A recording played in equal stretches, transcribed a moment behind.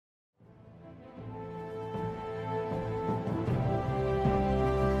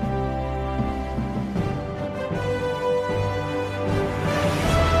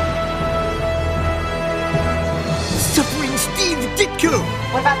Kill him!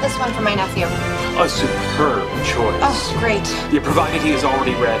 What about this one for my nephew? A superb choice. Oh, great. Yeah, provided he has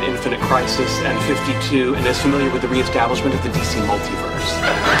already read Infinite Crisis and 52 and is familiar with the re-establishment of the DC multiverse.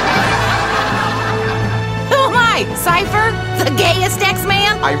 Who am I? Cypher? The gayest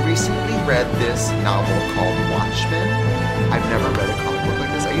X-Man? I recently read this novel called Watchmen. I've never read a comic book like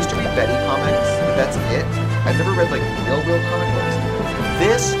this. I used to read Betty comics, but that's it. I've never read like real comic books.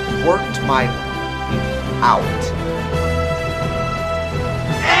 This worked my out.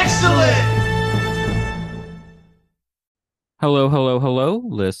 Excellent! Hello, hello,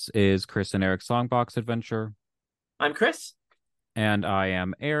 hello. This is Chris and Eric's Songbox Adventure. I'm Chris. And I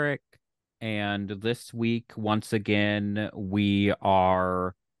am Eric. And this week, once again, we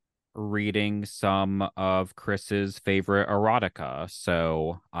are reading some of Chris's favorite erotica.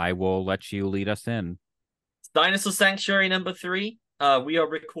 So I will let you lead us in. Dinosaur Sanctuary number 3. We are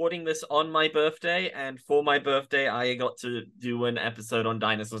recording this on my birthday, and for my birthday, I got to do an episode on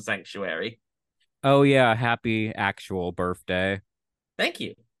Dinosaur Sanctuary. Oh yeah, happy actual birthday. Thank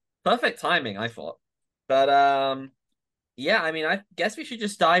you. Perfect timing, I thought. But yeah, I mean, I guess we should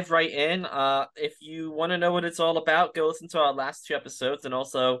just dive right in. If you want to know what it's all about, go listen to our last 2 episodes, and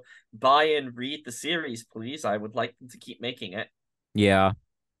also buy and read the series, please. I would like them to keep making it. Yeah,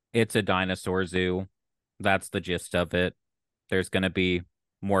 it's a dinosaur zoo. That's the gist of it. There's going to be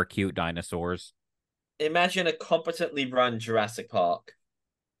more cute dinosaurs. Imagine a competently run Jurassic Park.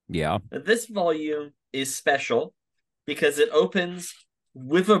 Yeah. This volume is special because it opens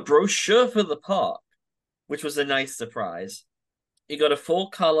with a brochure for the park, which was a nice surprise. You got a full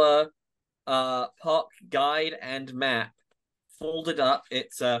color park guide and map folded up.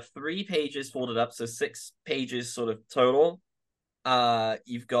 It's 3 pages folded up, so 6 pages sort of total.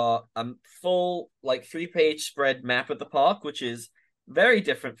 You've got a full 3-page spread map of the park, which is very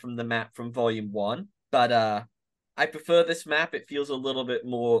different from the map from volume 1, but I prefer this map. It feels a little bit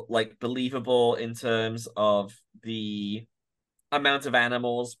more believable in terms of the amount of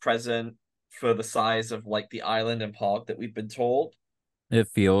animals present for the size of the island and park that we've been told. It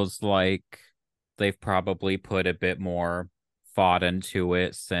feels like they've probably put a bit more thought into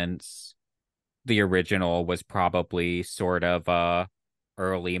it, since the original was probably sort of a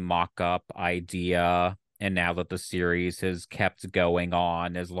early mock-up idea, and now that the series has kept going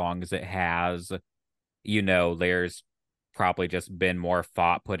on as long as it has, there's probably just been more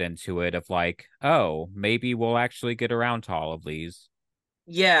thought put into it of oh, maybe we'll actually get around to all of these.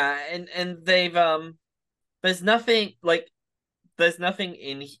 Yeah, and they've there's nothing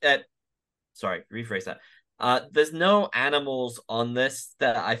in sorry, rephrase that. There's no animals on this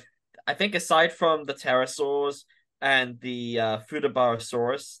that I think, aside from the pterosaurs and the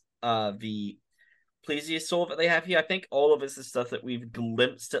Fudobarosaurus, the plesiosaur that they have here, I think all of this is stuff that we've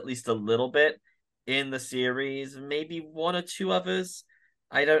glimpsed at least a little bit in the series. Maybe 1 or 2 others.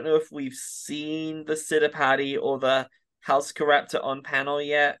 I don't know if we've seen the Psittipati or the Housecaraptor on panel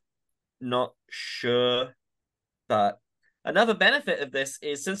yet. Not sure. But another benefit of this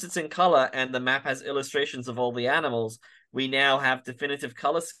is, since it's in color and the map has illustrations of all the animals, we now have definitive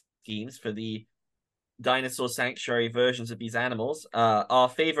color schemes for the Dinosaur Sanctuary versions of these animals. Our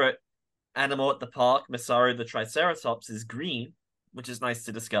favorite animal at the park, Masaru the Triceratops, is green, which is nice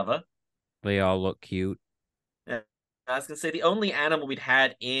to discover. They all look cute. Yeah. I was going to say, the only animal we'd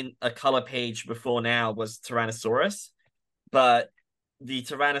had in a color page before now was Tyrannosaurus, but the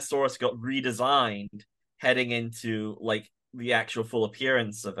Tyrannosaurus got redesigned heading into the actual full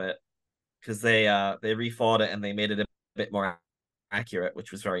appearance of it, because they rethought it and they made it a bit more accurate,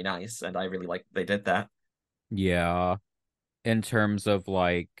 which was very nice, and I really like they did that. Yeah. In terms of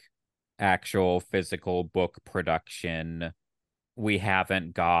actual physical book production, we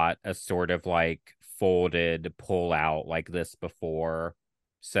haven't got a sort of folded pull out like this before.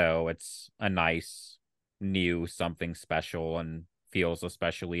 So it's a nice new something special, and feels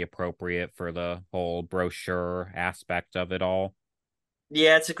especially appropriate for the whole brochure aspect of it all.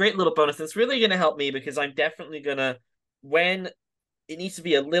 Yeah, it's a great little bonus. It's really going to help me, because I'm definitely going to, when it needs to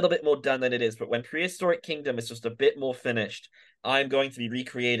be a little bit more done than it is, but when Prehistoric Kingdom is just a bit more finished, I'm going to be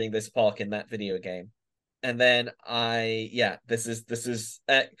recreating this park in that video game. And then this is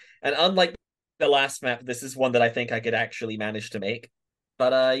and unlike the last map, this is one that I think I could actually manage to make.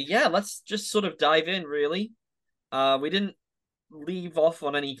 But let's just sort of dive in, really. We didn't leave off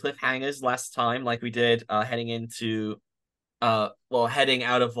on any cliffhangers last time like we did heading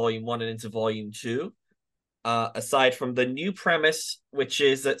out of Volume 1 and into Volume 2. Aside from the new premise, which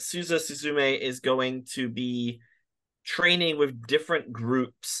is that Suza Suzume is going to be training with different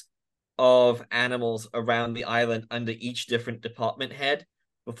groups of animals around the island under each different department head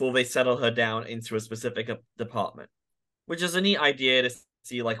before they settle her down into a specific department. which is a neat idea to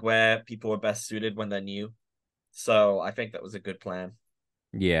see like where people are best suited when they're new. So I think that was a good plan.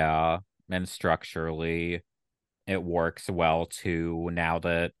 Yeah, and structurally, it works well too now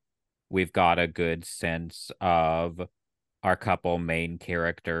that we've got a good sense of our couple main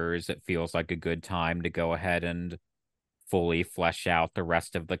characters. It feels like a good time to go ahead and fully flesh out the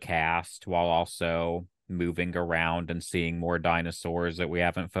rest of the cast while also moving around and seeing more dinosaurs that we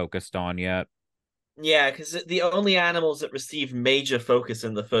haven't focused on yet. Yeah, because the only animals that received major focus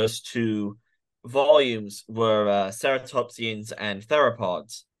in the first two volumes were ceratopsians and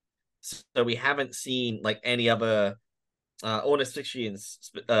theropods. So we haven't seen like any other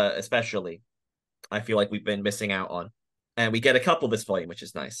ornithischians, especially. I feel like we've been missing out on, and we get a couple this volume, which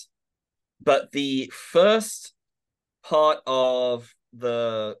is nice. But the first part of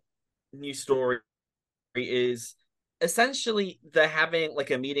the new story is essentially they're having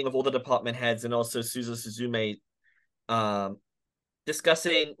like a meeting of all the department heads and also Suzu Suzume um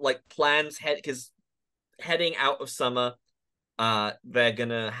discussing like plans because heading out of summer they're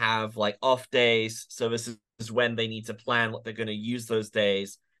gonna have like off days, so this is when they need to plan what they're gonna use those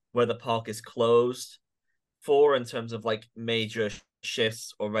days where the park is closed for in terms of like major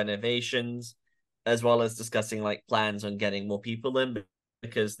shifts or renovations, as well as discussing like plans on getting more people in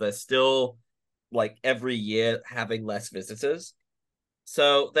because they're still like every year having less visitors.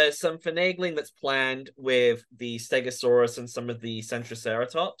 So there's some finagling that's planned with the Stegosaurus and some of the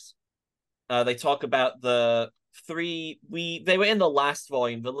Centroceratops. They talk about they were in the last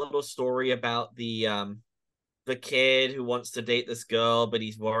volume, the little story about the kid who wants to date this girl, but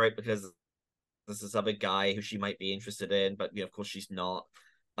he's worried because there's this other guy who she might be interested in, but of course she's not.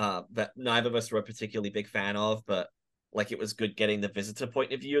 That neither of us were a particularly big fan of, but like it was good getting the visitor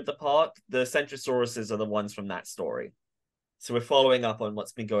point of view of the park. The Centrosauruses are the ones from that story. So we're following up on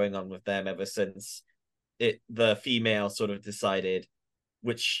what's been going on with them ever since the female sort of decided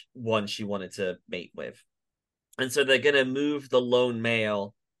which one she wanted to mate with. And so they're gonna move the lone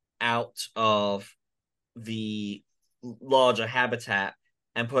male out of the larger habitat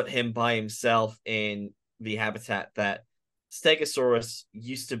and put him by himself in the habitat that Stegosaurus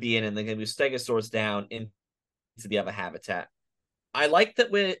used to be in, and they're going to move Stegosaurus down into the other habitat. I like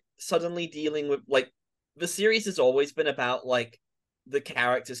that we're suddenly dealing with like the series has always been about like the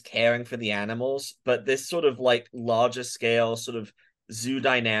characters caring for the animals, but this sort of like larger scale sort of zoo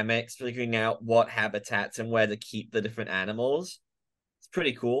dynamics, figuring out what habitats and where to keep the different animals. It's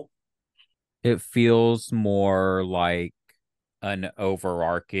pretty cool. It feels more like an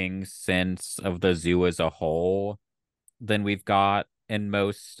overarching sense of the zoo as a whole than we've got in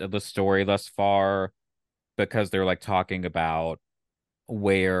most of the story thus far, because they're like talking about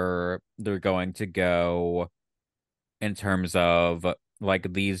where they're going to go in terms of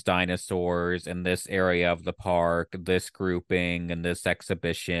like these dinosaurs in this area of the park, this grouping and this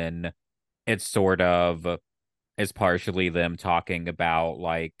exhibition. It's sort of is partially them talking about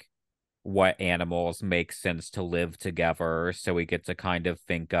like what animals make sense to live together. So we get to kind of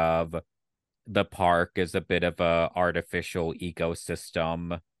think of the park as a bit of a artificial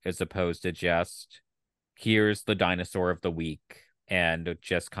ecosystem as opposed to just here's the dinosaur of the week and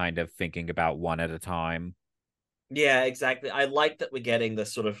just kind of thinking about one at a time. Yeah, exactly. I like that we're getting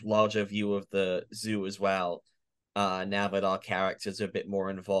this sort of larger view of the zoo as well. Now that our characters are a bit more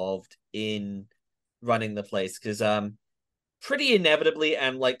involved in running the place, because pretty inevitably,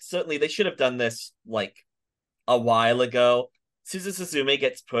 and like certainly they should have done this like a while ago. Suzu Suzume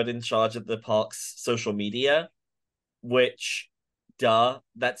gets put in charge of the park's social media, which, duh,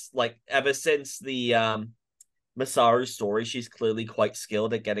 that's like ever since the Masaru story, she's clearly quite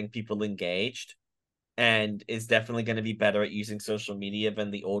skilled at getting people engaged and is definitely going to be better at using social media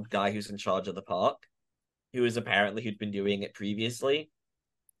than the old guy who's in charge of the park, who is apparently who'd been doing it previously.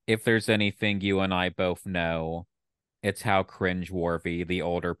 If there's anything you and I both know, it's how cringe-worthy the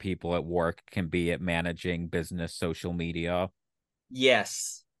older people at work can be at managing business social media.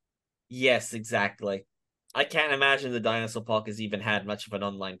 Yes. Yes, exactly. I can't imagine the Dinosaur Park has even had much of an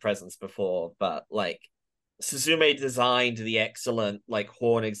online presence before, but like Suzume designed the excellent like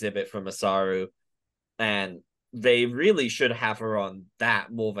horn exhibit from Masaru, and they really should have her on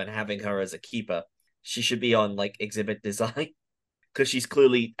that more than having her as a keeper. She should be on like exhibit design because she's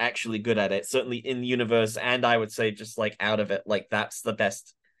clearly actually good at it, certainly in universe, and I would say just like out of it, like that's the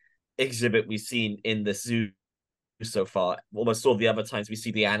best exhibit we've seen in the zoo so far. Almost all the other times we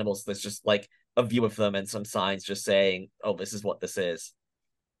see the animals, there's just like a view of them and some signs just saying, "Oh, this is what this is."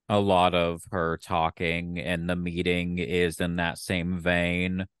 A lot of her talking in the meeting is in that same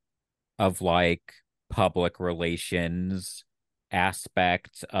vein of like public relations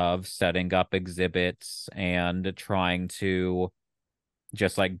aspect of setting up exhibits and trying to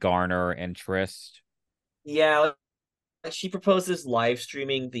just like garner interest. Yeah, like, she proposes live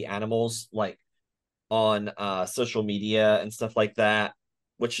streaming the animals like on social media and stuff like that,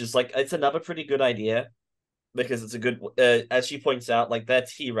 which is like it's another pretty good idea because it's a good as she points out, like their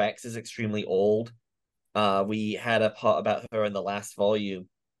T-Rex is extremely old. We had a part about her in the last volume,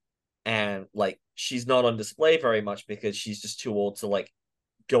 and like she's not on display very much because she's just too old to like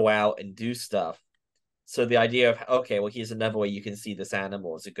go out and do stuff. So the idea of okay, well, here's another way you can see this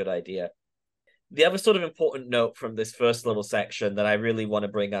animal is a good idea. The other sort of important note from this first little section that I really want to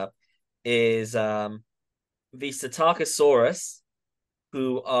bring up is the Psittacosaurus,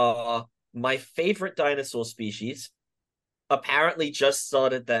 who are my favorite dinosaur species, apparently just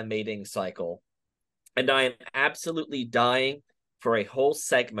started their mating cycle. And I am absolutely dying for a whole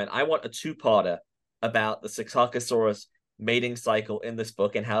segment. I want a two-parter about the Psittacosaurus mating cycle in this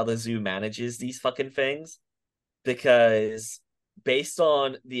book and how the zoo manages these fucking things. Because based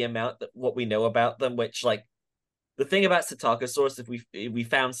on the amount that what we know about them, which like the thing about Psittacosaurus, if we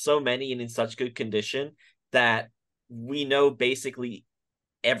found so many and in such good condition that we know basically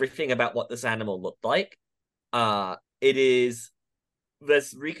everything about what this animal looked like. It is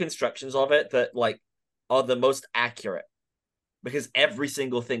there's reconstructions of it that like are the most accurate because every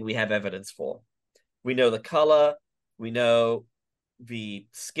single thing we have evidence for. We know the color, we know the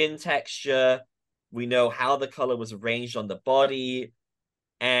skin texture, we know how the color was arranged on the body.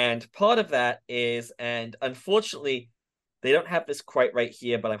 And part of that is, and unfortunately, they don't have this quite right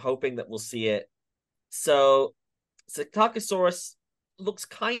here, but I'm hoping that we'll see it. So, Psittacosaurus looks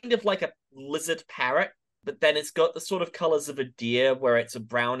kind of like a lizard parrot, but then it's got the sort of colors of a deer where it's a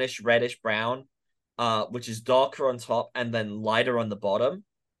brownish, reddish brown, which is darker on top and then lighter on the bottom,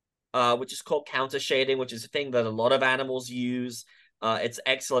 which is called counter shading, which is a thing that a lot of animals use. It's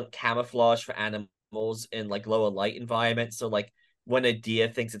excellent camouflage for animals in like lower light environments. So like when a deer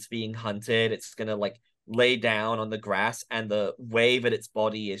thinks it's being hunted, it's gonna like lay down on the grass, and the way that its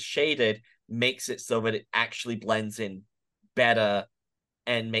body is shaded makes it so that it actually blends in better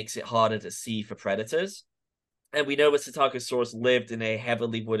and makes it harder to see for predators. And we know that Psittacosaurus lived in a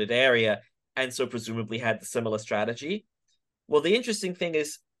heavily wooded area and so presumably had the similar strategy. Well, the interesting thing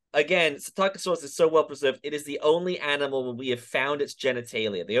is, again, Psittacosaurus is so well preserved, it is the only animal where we have found its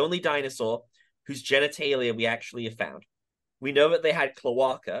genitalia, the only dinosaur whose genitalia we actually have found. We know that they had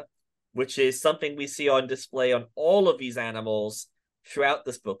cloaca, which is something we see on display on all of these animals throughout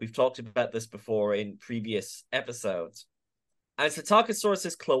this book. We've talked about this before in previous episodes. And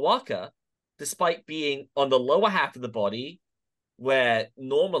Psittacosaurus's cloaca, despite being on the lower half of the body, where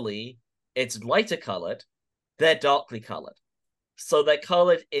normally it's lighter colored, they're darkly colored. So they're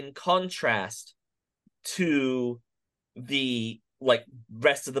colored in contrast to the like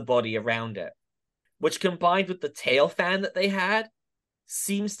rest of the body around it, which combined with the tail fan that they had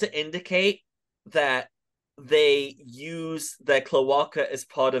seems to indicate that they use their cloaca as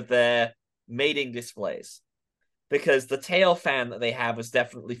part of their mating displays. Because the tail fan that they have was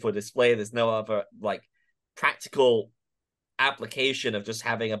definitely for display. There's no other like practical application of just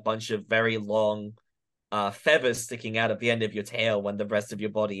having a bunch of very long feathers sticking out of the end of your tail when the rest of your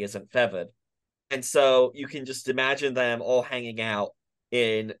body isn't feathered. And so you can just imagine them all hanging out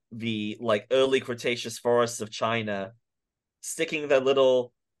in the like early Cretaceous forests of China, sticking their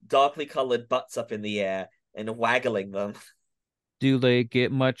little darkly colored butts up in the air and waggling them. Do they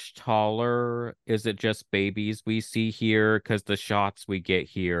get much taller? Is it just babies we see here? Because the shots we get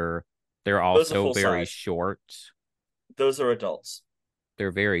here, they're Those are also full very size. short. Those are adults.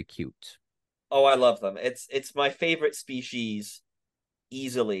 They're very cute. Oh, I love them. It's my favorite species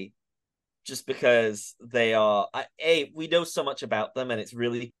easily, just because they are we know so much about them and it's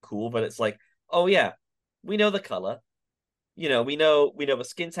really cool, but it's like, oh yeah, we know the color. We know the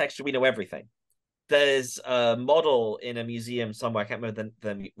skin texture, we know everything. There's a model in a museum somewhere, I can't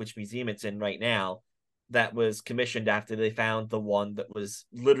remember which museum it's in right now, that was commissioned after they found the one that was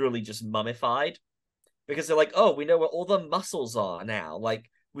literally just mummified. Because they're like, oh, we know where all the muscles are now. Like,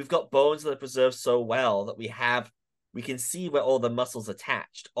 we've got bones that are preserved so well that we can see where all the muscles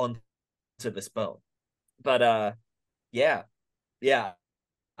attached onto this bone. But yeah. Yeah.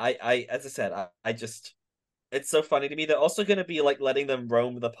 I as I said, I just it's so funny to me. They're also gonna be like letting them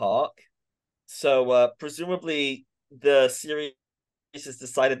roam the park. So presumably the series has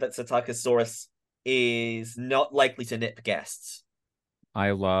decided that Psittacosaurus is not likely to nip guests.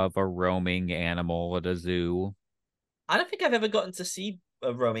 I love a roaming animal at a zoo. I don't think I've ever gotten to see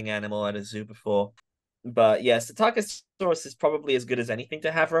a roaming animal at a zoo before. But yeah, Psittacosaurus is probably as good as anything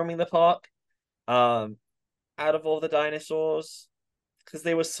to have roaming the park. Um, out of all the dinosaurs because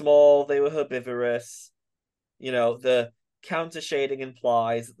they were small, they were herbivorous. The counter shading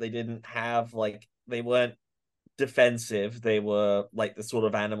implies that they didn't have they weren't defensive. They were like the sort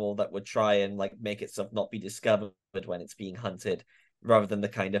of animal that would try and make itself not be discovered when it's being hunted, rather than the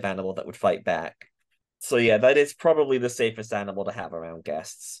kind of animal that would fight back. So yeah, that is probably the safest animal to have around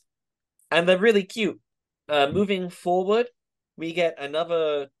guests. And they're really cute. Moving forward, we get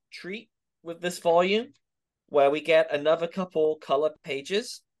another treat with this volume, where we get another couple color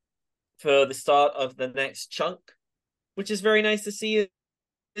pages for the start of the next chunk, which is very nice to see.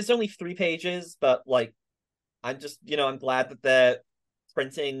 It's only 3 pages, but I'm just, I'm glad that they're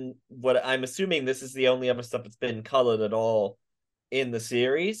printing what I'm assuming this is the only other stuff that's been colored at all in the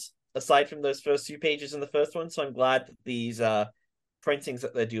series, aside from those first 2 pages in the first one. So I'm glad that these printings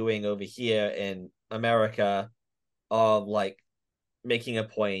that they're doing over here in America are making a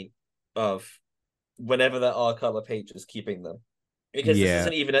point of whenever there are color pages, keeping them. Because this Yeah.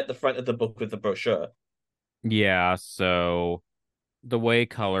 isn't even at the front of the book with the brochure. Yeah, so the way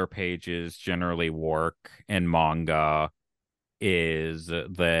color pages generally work in manga is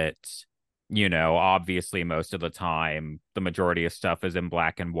that, obviously most of the time, the majority of stuff is in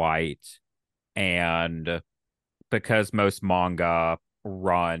black and white. And because most manga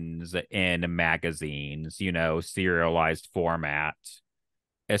runs in magazines, serialized format,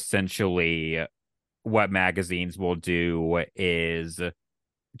 essentially what magazines will do is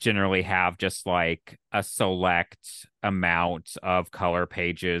generally have just a select amount of color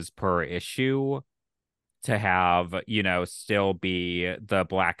pages per issue to have, still be the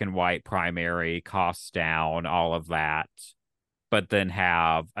black and white primary, cost down, all of that, but then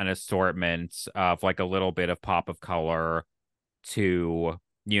have an assortment of a little bit of pop of color to,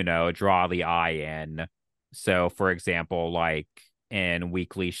 draw the eye in. So, for example, in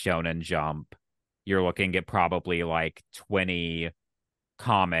Weekly Shonen Jump, you're looking at probably 20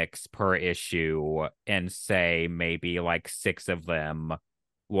 comics per issue, and say maybe 6 of them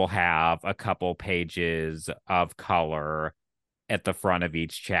will have a couple pages of color at the front of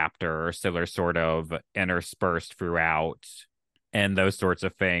each chapter. So they're sort of interspersed throughout. And those sorts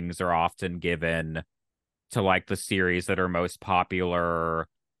of things are often given to the series that are most popular,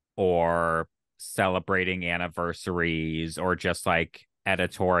 or celebrating anniversaries, or just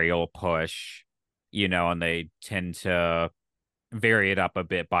editorial push, and they tend to vary it up a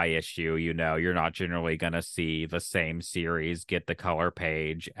bit by issue. You're not generally going to see the same series get the color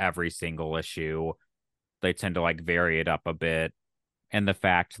page every single issue. They tend to vary it up a bit. And the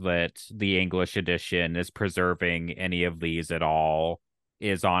fact that the English edition is preserving any of these at all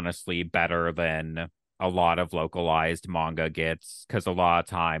is honestly better than a lot of localized manga gets, because a lot of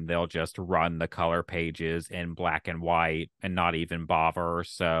time they'll just run the color pages in black and white and not even bother.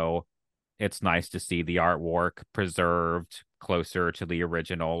 So it's nice to see the artwork preserved closer to the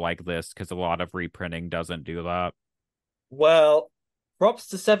original like this, because a lot of reprinting doesn't do that. Well, props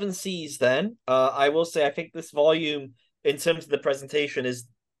to Seven Seas then. I will say I think this volume, in terms of the presentation, is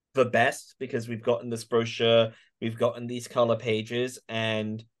the best, because we've gotten this brochure, we've gotten these color pages,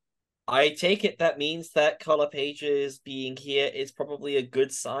 and I take it that means that color pages being here is probably a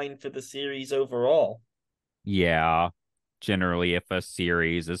good sign for the series overall. Yeah, generally, if a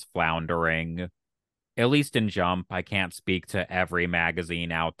series is floundering, at least in Jump, I can't speak to every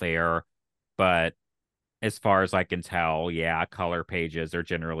magazine out there, but as far as I can tell, yeah, color pages are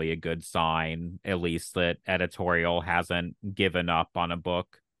generally a good sign, at least that editorial hasn't given up on a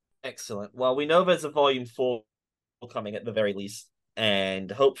book. Excellent. Well, we know there's a volume 4 coming at the very least,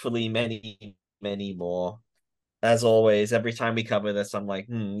 and hopefully many, many more. As always, every time we cover this, I'm like,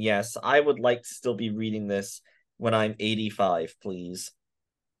 yes, I would like to still be reading this when I'm 85, please.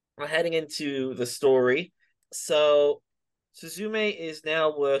 We're heading into the story. So, Suzume is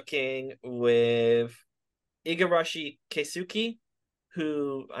now working with Igarashi Keisuke,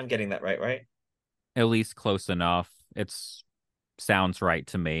 who I'm getting that right? At least close enough. It's sounds right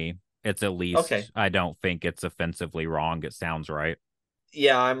to me. It's at Okay. least, I don't think it's offensively wrong. It sounds right.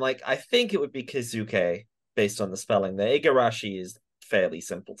 Yeah, I'm like, I think it would be Kizuke based on the spelling there. Igarashi is fairly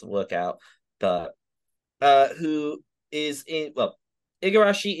simple to work out, but who is in, well,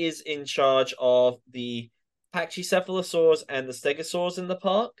 Igarashi is in charge of the Pachycephalosaurs and the Stegosaurs in the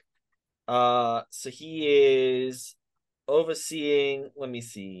park. So he is overseeing, let me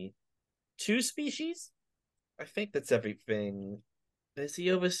see, 2 species. I think that's everything. Is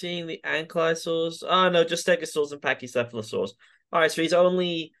he overseeing the ankylosaurs? Oh no, just stegosaurs and pachycephalosaurs. All right, so he's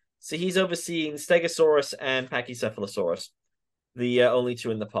overseeing Stegosaurus and Pachycephalosaurus, the only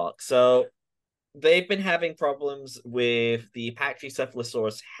 2 in the park. So they've been having problems with the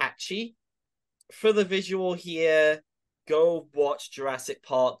Pachycephalosaurus Hatchie, for the visual here, go watch Jurassic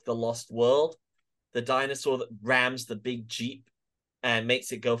Park: The Lost World. The dinosaur that rams the big jeep and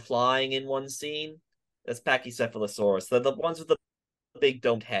makes it go flying in one scene. That's Pachycephalosaurus. They're the ones with the big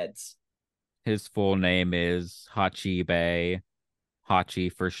domed heads. His full name is Hachibe,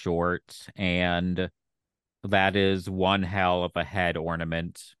 Hachi for short, and that is one hell of a head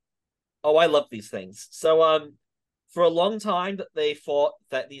ornament. Oh, I love these things. So for a long time that they thought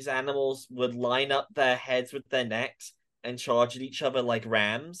that these animals would line up their heads with their necks and charge at each other like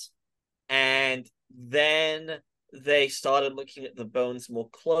rams. And then they started looking at the bones more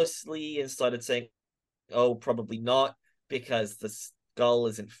closely and started saying, oh, probably not, because the skull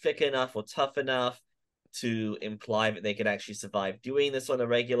isn't thick enough or tough enough to imply that they could actually survive doing this on a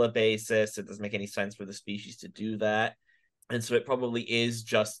regular basis. It doesn't make any sense for the species to do that. And so it probably is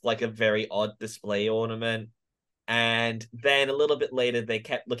just like a very odd display ornament. And then a little bit later, they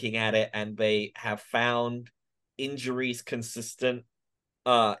kept looking at it and they have found injuries consistent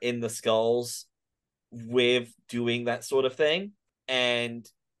in the skulls with doing that sort of thing. And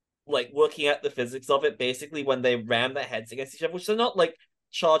like working out the physics of it, basically when they ram their heads against each other, which they're not like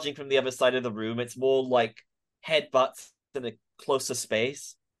charging from the other side of the room, it's more like headbutts in a closer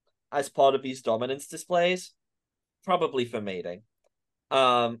space as part of these dominance displays, probably for mating.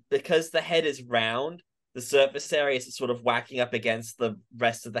 Because the head is round, the surface area is sort of whacking up against the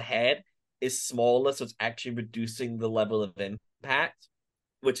rest of the head is smaller, so it's actually reducing the level of impact,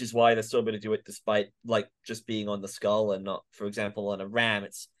 which is why they're still able to do it despite like just being on the skull and not, for example, on a ram,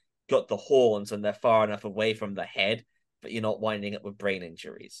 it's got the horns and they're far enough away from the head, but you're not winding up with brain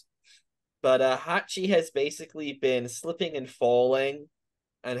injuries. But Hachi has basically been slipping and falling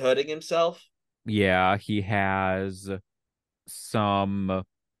and hurting himself. Yeah, he has some.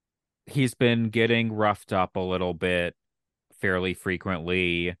 He's been getting roughed up a little bit fairly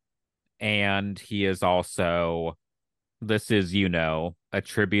frequently, and he is also. This is,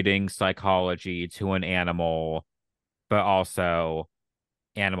 attributing psychology to an animal, but also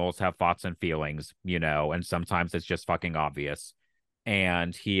animals have thoughts and feelings, and sometimes it's just fucking obvious.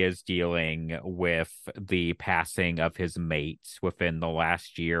 And he is dealing with the passing of his mate within the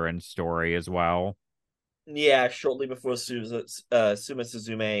last year in story as well. Yeah, shortly before Suma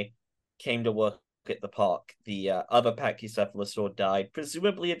Suzume came to work at the park, the other Pachycephalosaur died,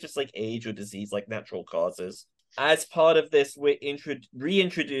 presumably of just like age or disease, like natural causes. As part of this, we're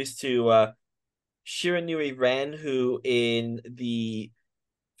reintroduced to Shiranui Ren, who in the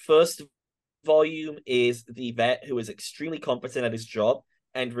first volume is the vet who is extremely competent at his job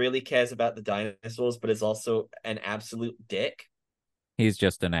and really cares about the dinosaurs, but is also an absolute dick. He's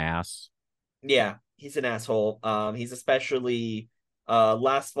just an ass. Yeah, he's an asshole. He's especially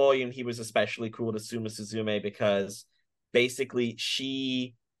last volume he was especially cruel to Suma Suzume because basically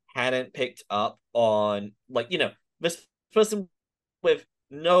she hadn't picked up on this person with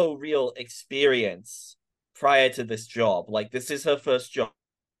no real experience prior to this job. Like this is her first job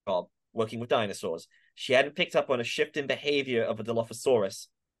working with dinosaurs. She hadn't picked up on a shift in behavior of a Dilophosaurus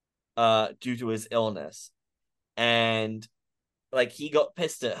due to his illness. And like he got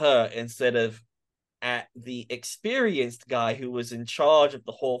pissed at her instead of at the experienced guy who was in charge of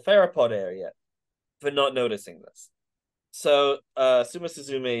the whole theropod area for not noticing this. So Suma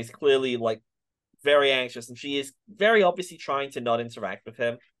Suzume is clearly like very anxious and she is very obviously trying to not interact with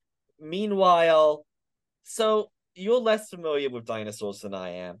him. Meanwhile, so you're less familiar with dinosaurs than I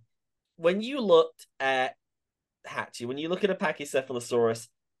am. When you looked at Hachi, when you look at a Pachycephalosaurus,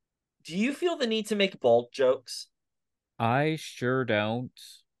 do you feel the need to make bald jokes? I sure don't.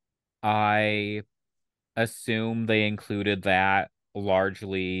 I assume they included that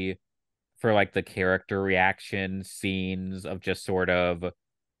largely for like the character reaction scenes of just sort of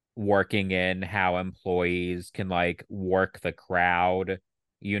working in how employees can like work the crowd,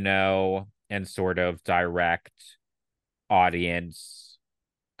 and sort of direct audience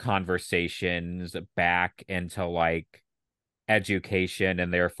conversations back into like education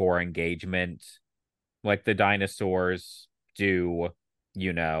and therefore engagement. Like the dinosaurs do,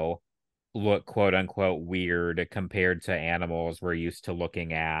 look quote unquote weird compared to animals we're used to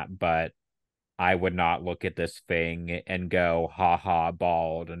looking at, but I would not look at this thing and go, ha ha,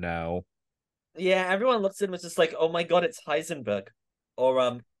 bald, no. Yeah, everyone looks at him as just like, oh my god, it's Heisenberg.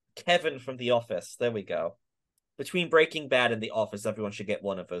 Or Kevin from The Office. There we go. Between Breaking Bad and The Office, everyone should get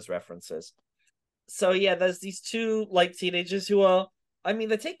one of those references. So yeah, there's these two like teenagers who are I mean,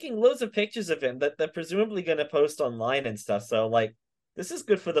 they're taking loads of pictures of him that they're presumably gonna post online and stuff. So like this is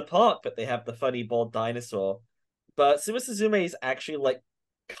good for the park, but they have the funny bald dinosaur. But Suma Suzume is actually like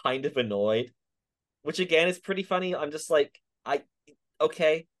kind of annoyed, which again is pretty funny. I'm just like, I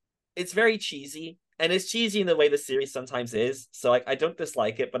okay. it's very cheesy, and it's cheesy in the way the series sometimes is. So I don't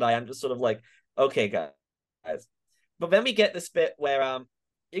dislike it, but I am just sort of like, okay, guys. But then we get this bit where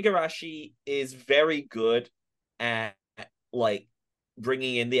Igarashi is very good at like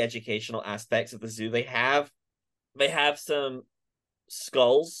bringing in the educational aspects of the zoo. They have some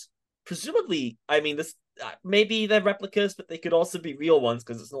skulls, presumably. I mean, this maybe they're replicas, but they could also be real ones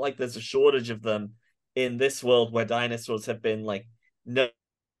because it's not like there's a shortage of them in this world where dinosaurs have been like known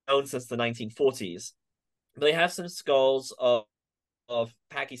since the 1940s. They have some skulls of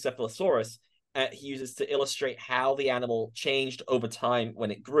Pachycephalosaurus he uses to illustrate how the animal changed over time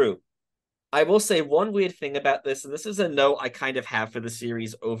when it grew. I will say one weird thing about this, and this is a note I kind of have for the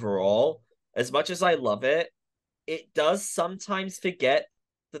series overall. As much as I love it, it does sometimes forget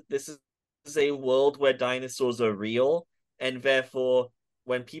that this is a world where dinosaurs are real, and therefore,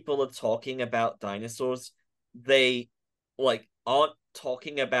 when people are talking about dinosaurs, they like aren't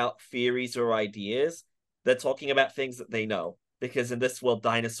talking about theories or ideas. They're talking about things that they know. Because in this world,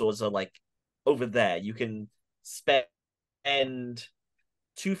 dinosaurs are like over there. You can spend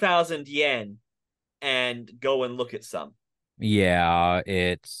 2,000 yen and go and look at some. Yeah,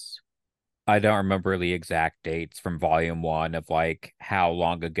 I don't remember the exact dates from volume one of like how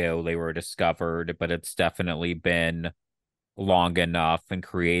long ago they were discovered, but it's definitely been long enough and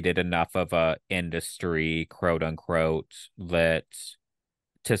created enough of a industry, quote unquote, that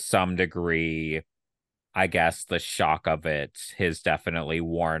to some degree, I guess the shock of it has definitely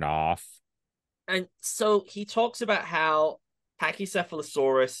worn off. And so he talks about how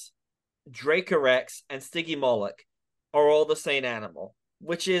Pachycephalosaurus, Dracorex, and Stygimoloch are all the same animal,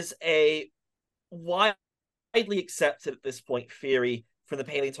 which is a widely accepted at this point theory from the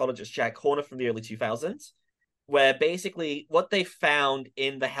paleontologist Jack Horner from the early 2000s, where basically what they found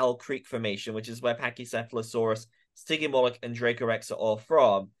in the Hell Creek Formation, which is where Pachycephalosaurus, Stygimoloch, and Dracorex are all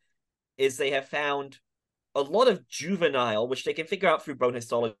from, is they have found a lot of juvenile, which they can figure out through bone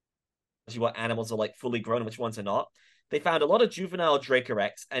histology what animals are like fully grown and which ones are not. They found a lot of juvenile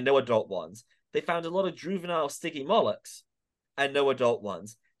Dracorex and no adult ones. They found a lot of juvenile Stygimolochs and no adult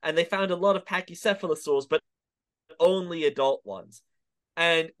ones. And they found a lot of Pachycephalosaurs, but only adult ones.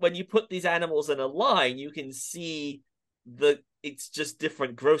 And when you put these animals in a line, you can see it's just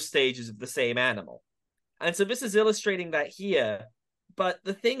different growth stages of the same animal. And so this is illustrating that here. But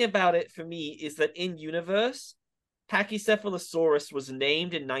the thing about it for me is that in universe, Pachycephalosaurus was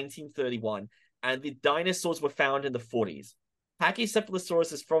named in 1931, and the dinosaurs were found in the 40s.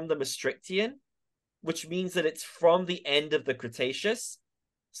 Pachycephalosaurus is from the Maastrichtian, which means that it's from the end of the Cretaceous.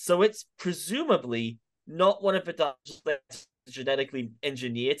 So it's presumably not one of the dinosaurs that's genetically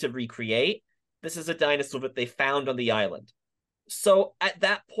engineered to recreate. This is a dinosaur that they found on the island. So at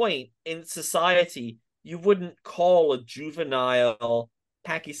that point in society, you wouldn't call a juvenile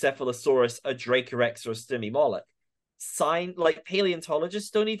Pachycephalosaurus a Dracorex or a Stymimoloch. Like paleontologists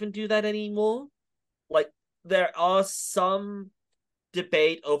don't even do that anymore. Like there are some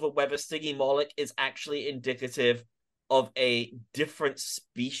debate over whether Stygimoloch is actually indicative of a different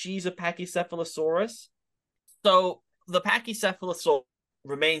species of Pachycephalosaurus. So the Pachycephalosaur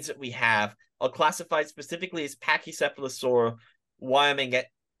remains that we have are classified specifically as Pachycephalosaur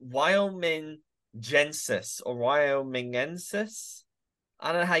Wyomingensis or Wyomingensis.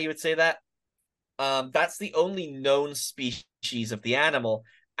 I don't know how you would say that. That's the only known species of the animal,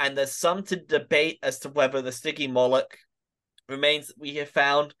 and there's some to debate as to whether the Stygimoloch remains that we have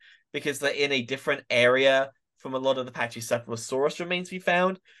found, because they're in a different area from a lot of the Pachycephalosaurus remains we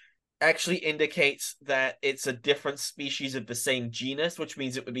found, actually indicates that it's a different species of the same genus, which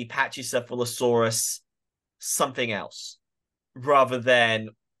means it would be Pachycephalosaurus something else, rather than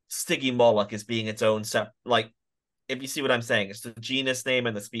Stygimoloch as being its own like, if you see what I'm saying, it's the genus name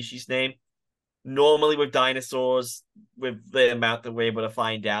and the species name. Normally with dinosaurs, with the amount that we're able to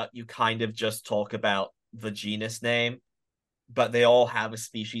find out, you kind of just talk about the genus name, but they all have a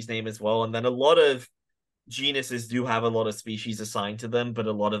species name as well. And then a lot of genuses do have a lot of species assigned to them, but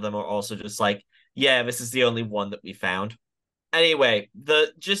a lot of them are also just like, yeah, this is the only one that we found. Anyway,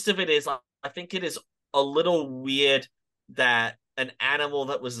 the gist of it is, I think it is a little weird that an animal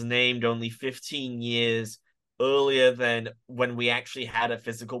that was named only 15 years earlier than when we actually had a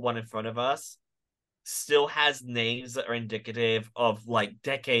physical one in front of us still has names that are indicative of like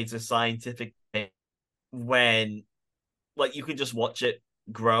decades of scientific when like you can just watch it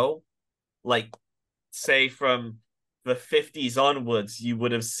grow. Like say from the 50s onwards, you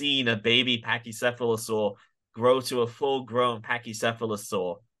would have seen a baby Pachycephalosaur grow to a full-grown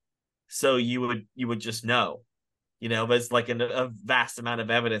Pachycephalosaur. So you would just know. You know, there's like a vast amount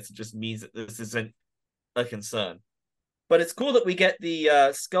of evidence that just means that this isn't a concern. But it's cool that we get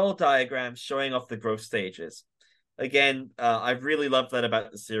the skull diagrams showing off the growth stages. Again, I really love that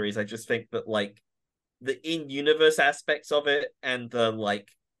about the series. I just think that like the in-universe aspects of it and the like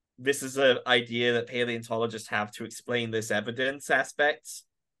this is an idea that paleontologists have to explain this evidence aspects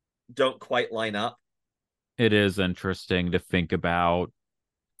don't quite line up. It is interesting to think about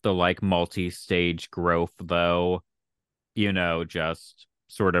the like multi-stage growth though, just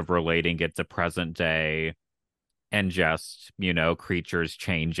sort of relating it to present day and just, creatures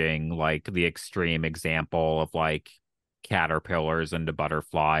changing, like the extreme example of like caterpillars into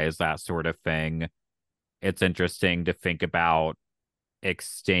butterflies, that sort of thing. It's interesting to think about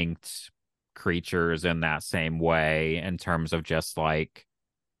extinct creatures in that same way in terms of just like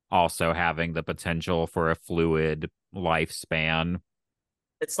also having the potential for a fluid lifespan.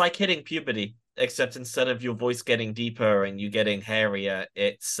 It's like hitting puberty, except instead of your voice getting deeper and you getting hairier,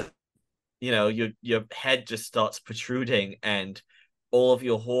 it's your head just starts protruding and all of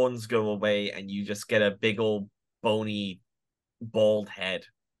your horns go away and you just get a big old bony bald head.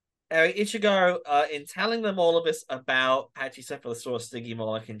 Ichigo, in telling them all of this about Pachycephalosaurus,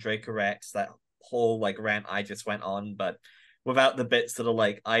 Stygimoloch, and Dracorex, that whole like rant I just went on, but without the bits that are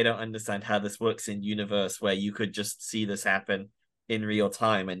like, I don't understand how this works in universe where you could just see this happen in real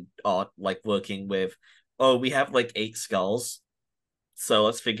time and are like working with, oh, we have like 8 skulls, so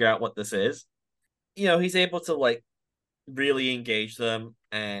let's figure out what this is. He's able to like really engage them,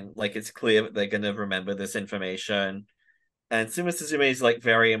 and like it's clear that they're gonna remember this information. And Suma Suzume is like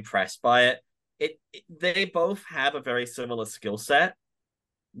very impressed by it. They both have a very similar skill set.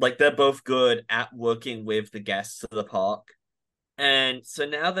 Like they're both good at working with the guests of the park. And so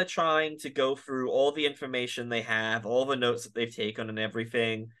now they're trying to go through all the information they have, all the notes that they've taken, and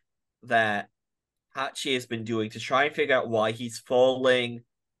everything that Hachi has been doing to try and figure out why he's falling,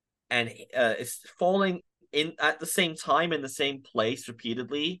 and is falling in at the same time in the same place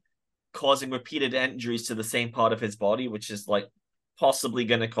repeatedly, causing repeated injuries to the same part of his body, which is like possibly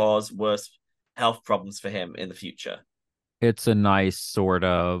going to cause worse health problems for him in the future. It's a nice sort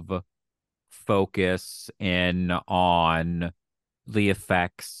of focus in on the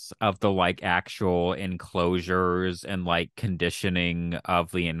effects of the like actual enclosures and like conditioning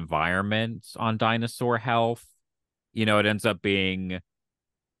of the environment on dinosaur health. It ends up being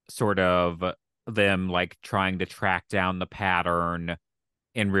sort of them like trying to track down the pattern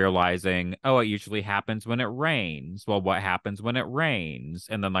and realizing, oh, it usually happens when it rains. Well, what happens when it rains?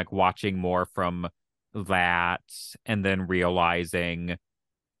 And then like watching more from that and then realizing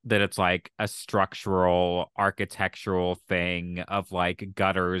that it's like a structural, architectural thing of like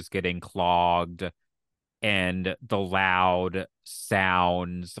gutters getting clogged and the loud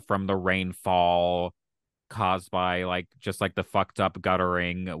sounds from the rainfall caused by like just like the fucked up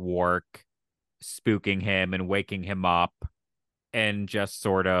guttering work spooking him and waking him up, and just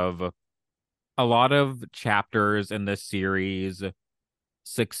sort of a lot of chapters in this series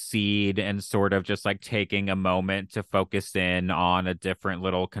succeed in sort of just like taking a moment to focus in on a different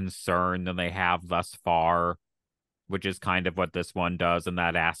little concern than they have thus far, which is kind of what this one does in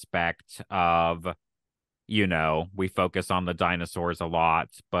that aspect of, we focus on the dinosaurs a lot,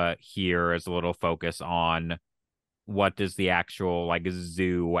 but here is a little focus on what does the actual like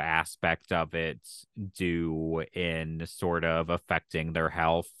zoo aspect of it do in sort of affecting their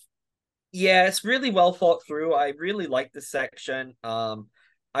health. Yeah, it's really well thought through. I really like this section.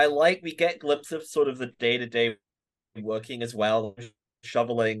 I like we get glimpses of sort of the day-to-day working as well,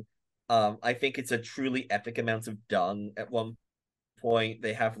 shoveling. I think it's a truly epic amount of dung at one point.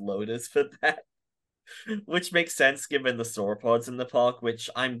 They have loaders for that, which makes sense given the sauropods in the park, which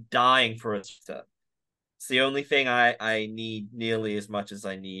I'm dying for a. It's the only thing I need nearly as much as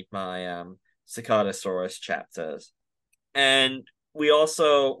I need my Cicadasaurus chapters. And we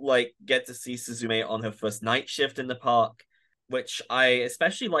also like get to see Suzume on her first night shift in the park, which I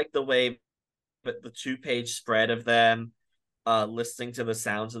especially like the way that the 2-page spread of them listening to the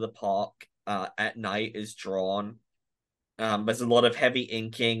sounds of the park at night is drawn. There's a lot of heavy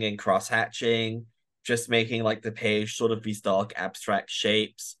inking and cross hatching, just making like the page sort of these dark abstract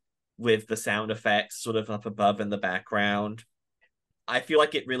shapes with the sound effects sort of up above in the background. I feel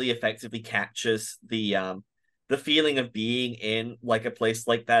like it really effectively captures the feeling of being in like a place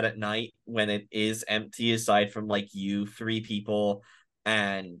like that at night when it is empty aside from like you 3 people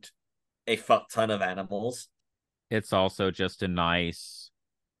and a fuck ton of animals. It's also just a nice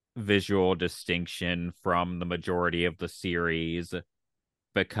visual distinction from the majority of the series,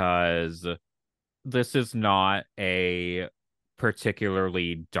 because this is not a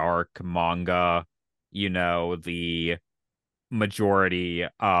particularly dark manga. The majority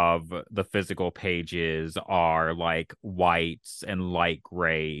of the physical pages are like whites and light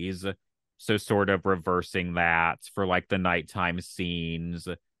grays. So sort of reversing that for like the nighttime scenes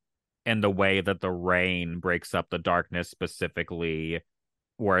and the way that the rain breaks up the darkness specifically,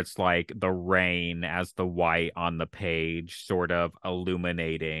 where it's like the rain as the white on the page sort of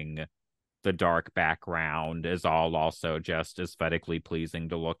illuminating the dark background is all also just aesthetically pleasing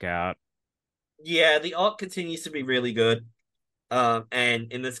to look at. Yeah, the art continues to be really good.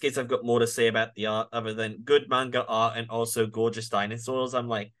 And in this case, I've got more to say about the art other than good manga art and also gorgeous dinosaurs. I'm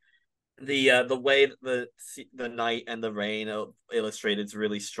like the way that the night and the rain are illustrated is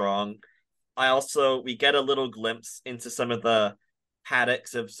really strong. We get a little glimpse into some of the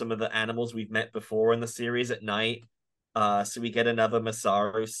paddocks of some of the animals we've met before in the series at night. So we get another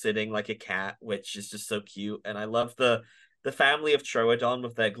Masaru sitting like a cat, which is just so cute. And I love the family of Troodon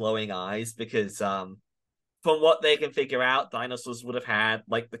with their glowing eyes because from what they can figure out, dinosaurs would have had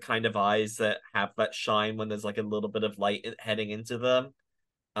like the kind of eyes that have that shine when there's like a little bit of light heading into them.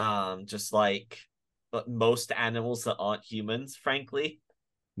 Just like but most animals that aren't humans, frankly.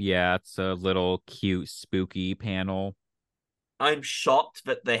 Yeah, it's a little cute, spooky panel. I'm shocked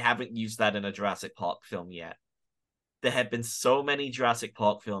that they haven't used that in a Jurassic Park film yet. There have been so many Jurassic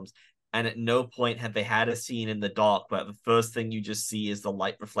Park films, and at no point have they had a scene in the dark where the first thing you just see is the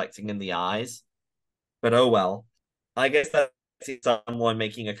light reflecting in the eyes. But oh well. I guess that's someone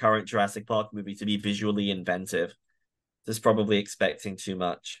making a current Jurassic Park movie to be visually inventive. Just probably expecting too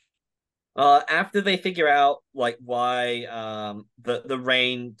much. After they figure out like why the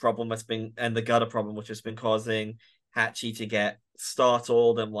rain problem has been and the gutter problem which has been causing Hachi to get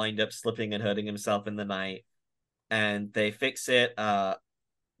startled and wind up slipping and hurting himself in the night, and they fix it.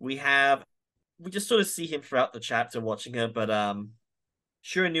 We just sort of see him throughout the chapter watching her, but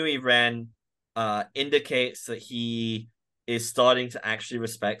Shiranui Ren indicates that he is starting to actually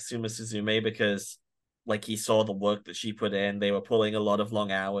respect Suma Suzume because like he saw the work that she put in. They were pulling a lot of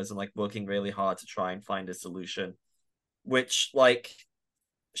long hours and like working really hard to try and find a solution, which like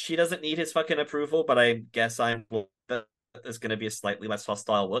she doesn't need his fucking approval, but I guess there's going to be a slightly less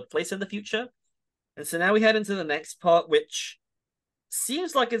hostile workplace in the future. And so now we head into the next part, which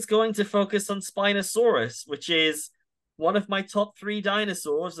seems like it's going to focus on Spinosaurus, which is one of my top three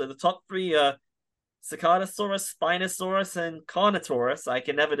dinosaurs. Or the top three are Cicadasaurus, Spinosaurus, and Carnotaurus. I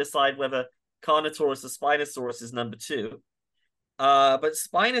can never decide whether Carnotaurus or Spinosaurus is number two. But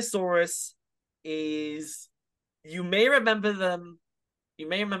Spinosaurus is... You may remember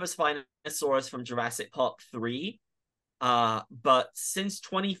Spinosaurus from Jurassic Park 3. But since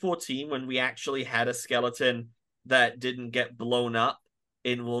 2014, when we actually had a skeleton that didn't get blown up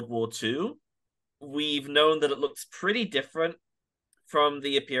in World War II, we've known that it looks pretty different from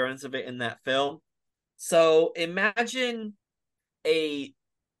the appearance of it in that film. So imagine a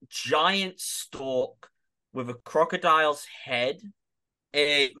giant stork with a crocodile's head,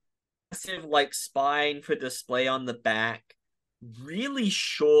 a massive like spine for display on the back, really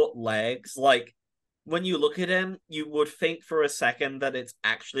short legs. Like when you look at him, you would think for a second that it's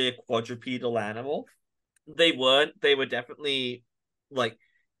actually a quadrupedal animal. They weren't. They were definitely like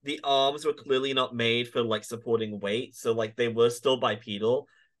the arms were clearly not made for like supporting weight, so like they were still bipedal,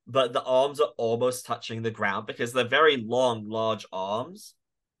 but the arms are almost touching the ground because they're very long, large arms.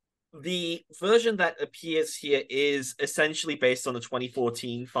 The version that appears here is essentially based on the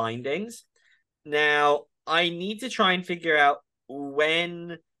 2014 findings. Now, I need to try and figure out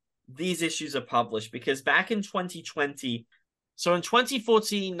when these issues are published because back in 2020, so in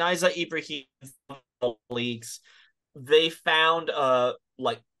 2014, Naiza Ibrahim colleagues, they found a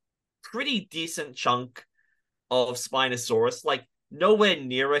like pretty decent chunk of Spinosaurus, like nowhere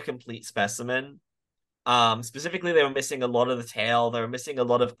near a complete specimen. Specifically, they were missing a lot of the tail. They were missing a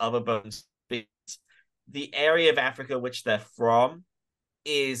lot of other bones. The area of Africa which they're from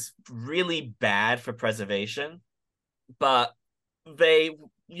is really bad for preservation. But they,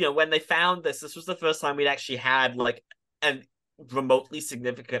 when they found this was the first time we'd actually had like a remotely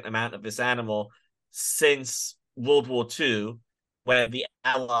significant amount of this animal since World War II, where the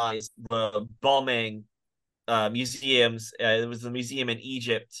Allies were bombing museums. There was a museum in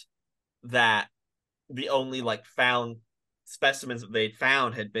Egypt that the only like found specimens that they'd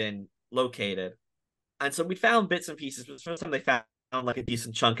found had been located. And so we found bits and pieces, but the first time they found like a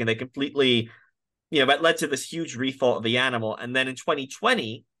decent chunk, and they completely, that led to this huge rethought of the animal. And then in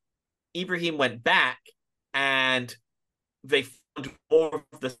 2020, Ibrahim went back and they found more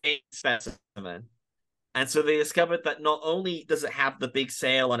of the same specimen. And so they discovered that not only does it have the big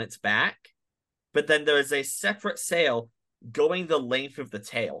sail on its back, but then there is a separate sail going the length of the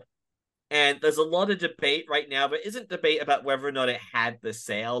tail. And there's a lot of debate right now, but isn't debate about whether or not it had the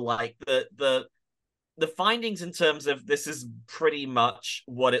sale. Like the findings in terms of this is pretty much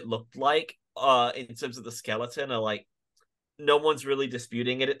what it looked like, in terms of the skeleton, are like no one's really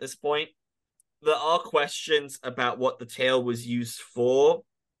disputing it at this point. There are questions about what the tail was used for,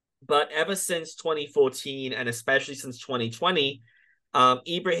 but ever since 2014 and especially since 2020,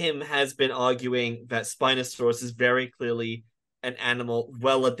 Ibrahim has been arguing that Spinosaurus is very clearly an animal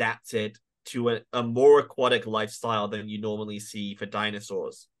well adapted to a more aquatic lifestyle than you normally see for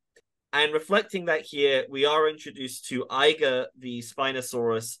dinosaurs. And reflecting that here, we are introduced to Iga, the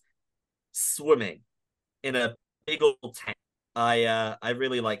Spinosaurus, swimming in a big old tank. I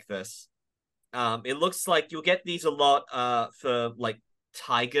really like this. It looks like you'll get these a lot for like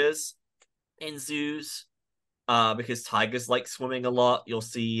tigers in zoos, because tigers like swimming a lot. You'll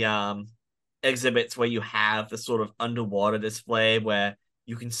see exhibits where you have the sort of underwater display where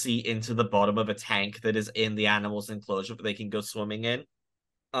you can see into the bottom of a tank that is in the animal's enclosure that they can go swimming in.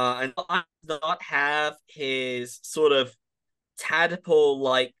 And not have his sort of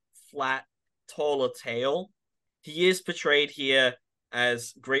tadpole-like flat, taller tail. He is portrayed here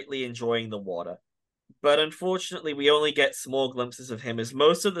as greatly enjoying the water. But unfortunately, we only get small glimpses of him, as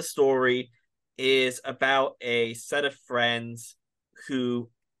most of the story is about a set of friends who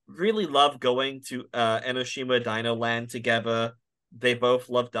really love going to Enoshima Dinoland together. They both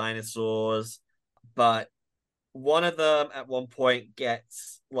love dinosaurs, but one of them at one point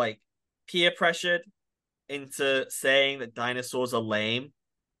gets like peer pressured into saying that dinosaurs are lame,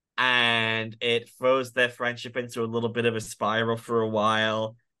 and it throws their friendship into a little bit of a spiral for a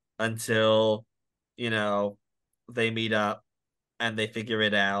while until, you know, they meet up and they figure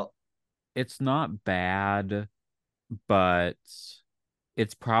it out. It's not bad, but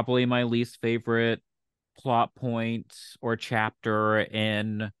it's probably my least favorite plot point or chapter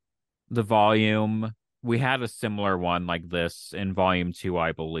in the volume. We had a similar one like this in volume 2,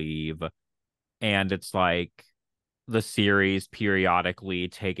 I believe. And it's like the series periodically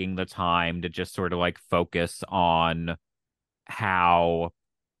taking the time to just sort of like focus on how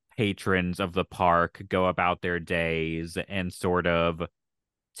patrons of the park go about their days and sort of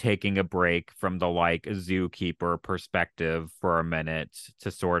taking a break from the like zookeeper perspective for a minute to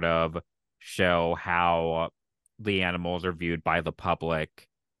sort of show how the animals are viewed by the public.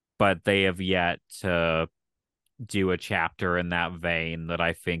 But they have yet to do a chapter in that vein that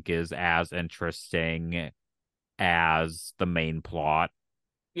I think is as interesting as the main plot.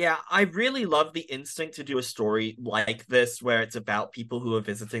 Yeah, I really love the instinct to do a story like this where it's about people who are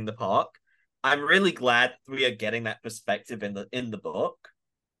visiting the park. I'm really glad we are getting that perspective in the book.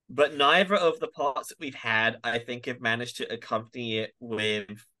 But neither of the parts that we've had, I think, have managed to accompany it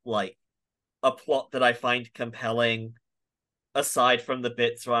with like a plot that I find compelling, aside from the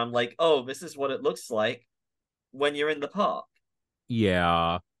bits where I'm like, oh, this is what it looks like when you're in the park.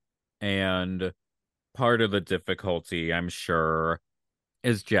 Yeah, and part of the difficulty, I'm sure,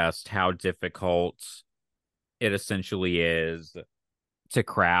 is just how difficult it essentially is to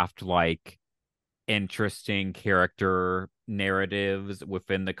craft like interesting character narratives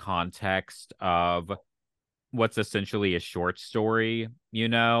within the context of what's essentially a short story,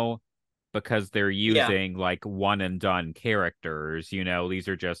 because they're Yeah, using like one and done characters, these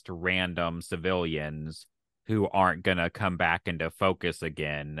are just random civilians who aren't gonna come back into focus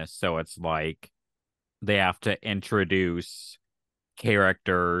again. So it's like they have to introduce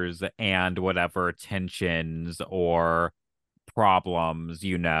characters and whatever tensions or problems,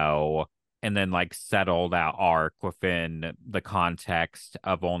 and then like settle that arc within the context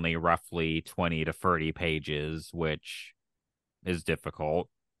of only roughly 20 to 30 pages, which is difficult.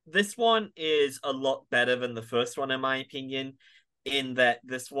 this one is a lot better than the first one, in my opinion, in that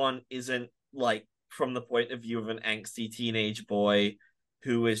this one isn't like from the point of view of an angsty teenage boy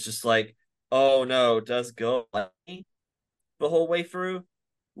who is just like, oh no, does girl like me the whole way through?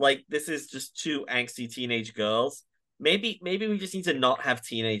 Like, this is just two angsty teenage girls. Maybe we just need to not have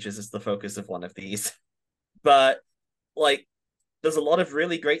teenagers as the focus of one of these. But like, there's a lot of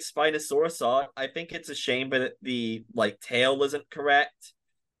really great Spinosaurus art. I think it's a shame that the like tail isn't correct,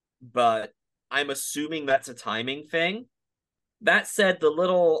 but I'm assuming that's a timing thing. That said, the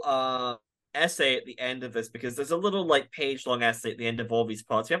little essay at the end of this, because there's a little like page long essay at the end of all these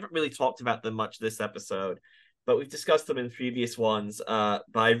parts. We haven't really talked about them much this episode, but we've discussed them in previous ones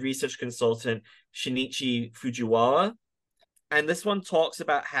by research consultant Shinichi Fujiwara. And this one talks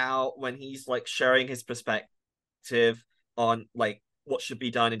about how when he's like sharing his perspective on like what should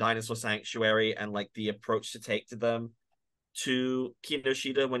be done in Dinosaur Sanctuary and like the approach to take to them, to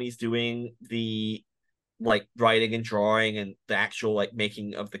Kinoshita when he's doing the like writing and drawing and the actual like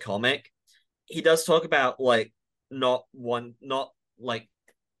making of the comic. he does talk about like not like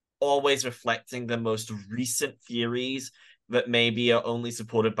always reflecting the most recent theories that maybe are only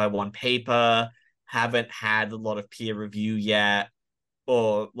supported by one paper, haven't had a lot of peer review yet,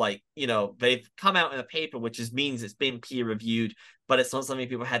 or like, they've come out in a paper, which means it's been peer reviewed, but it's not something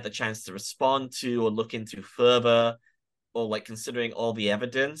people had the chance to respond to or look into further, or like considering all the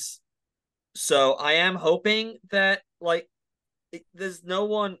evidence. So I am hoping that like there's no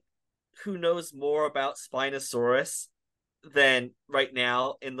one who knows more about Spinosaurus than right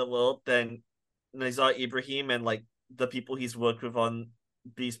now in the world than Nizar Ibrahim and like the people he's worked with on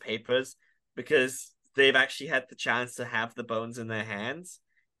these papers, because they've actually had the chance to have the bones in their hands.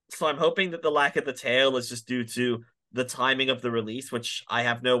 So I'm hoping that the lack of the tail is just due to the timing of the release, which I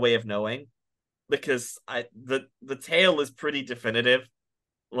have no way of knowing, because the tail is pretty definitive.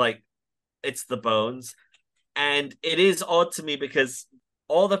 Like, it's the bones. And it is odd to me because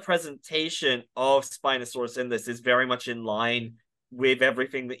all the presentation of Spinosaurus in this is very much in line with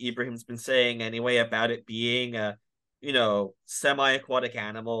everything that Ibrahim's been saying anyway about it being a, semi-aquatic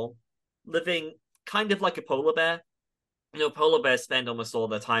animal living kind of like a polar bear. Polar bears spend almost all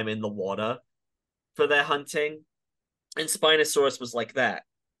their time in the water for their hunting, and Spinosaurus was like that.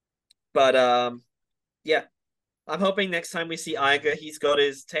 But yeah, I'm hoping next time we see Iger, he's got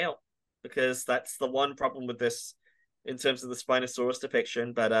his tail, because that's the one problem with this in terms of the Spinosaurus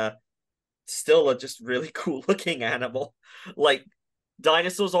depiction. But still a just really cool looking animal. Like,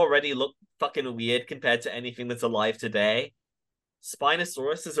 dinosaurs already look fucking weird compared to anything that's alive today.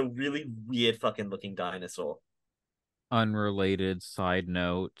 Spinosaurus is a really weird fucking looking dinosaur. Unrelated side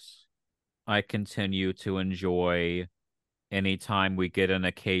note, I continue to enjoy anytime we get an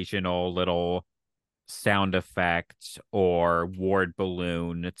occasional little sound effect or ward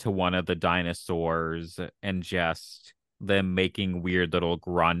balloon to one of the dinosaurs and just them making weird little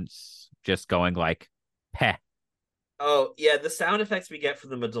grunts, just going like, peh. Oh, yeah, the sound effects we get from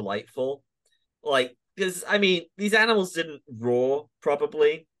them are delightful. Like, because, I mean, these animals didn't roar,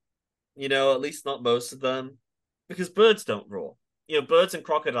 probably. At least not most of them. Because birds don't roar. Birds and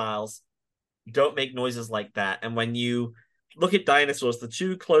crocodiles don't make noises like that. And when you look at dinosaurs, the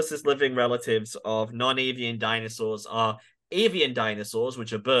two closest living relatives of non-avian dinosaurs are avian dinosaurs,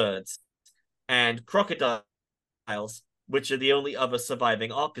 which are birds, and crocodiles, which are the only other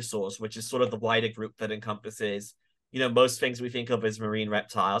surviving archosaurs, which is sort of the wider group that encompasses, most things we think of as marine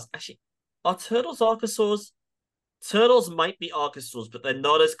reptiles. Actually, are turtles archosaurs? Turtles might be archosaurs, but they're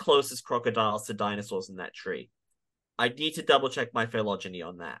not as close as crocodiles to dinosaurs in that tree. I need to double check my phylogeny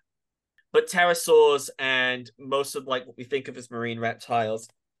on that. But pterosaurs and most of like what we think of as marine reptiles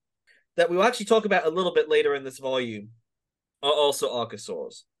that we will actually talk about a little bit later in this volume are also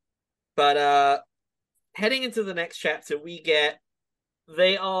archosaurs. But heading into the next chapter, we get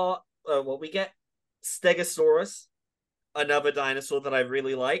Stegosaurus, another dinosaur that I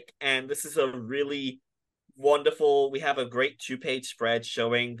really like, and this is a really wonderful. We have a great 2-page spread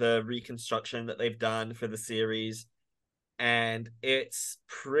showing the reconstruction that they've done for the series, and it's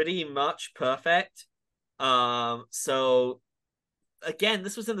pretty much perfect. So again,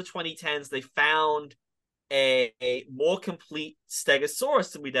 this was in the 2010s. They found a more complete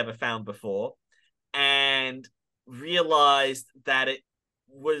Stegosaurus than we'd ever found before, and realized that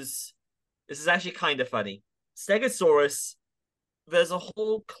this is actually kind of funny. Stegosaurus, there's a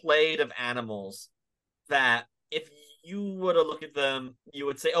whole clade of animals that if you were to look at them, you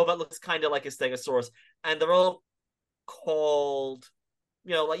would say, oh, that looks kind of like a Stegosaurus. And they're all called,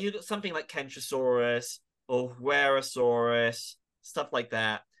 like you got something like Kentrosaurus or Huerosaurus, stuff like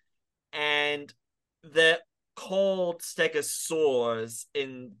that. And they're called stegosaurs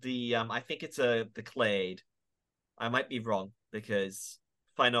in the I think it's the clade. I might be wrong because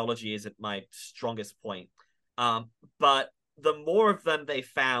phenology isn't my strongest point. But the more of them they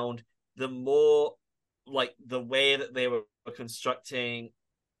found, the more like the way that they were constructing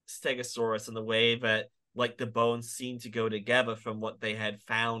Stegosaurus and the way that like the bones seemed to go together from what they had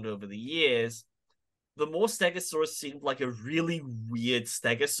found over the years, the more Stegosaurus seemed like a really weird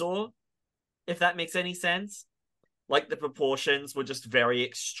stegosaur, if that makes any sense. Like the proportions were just very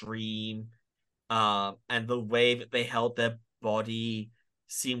extreme, and the way that they held their body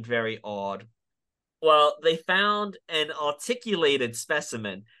seemed very odd. Well, they found an articulated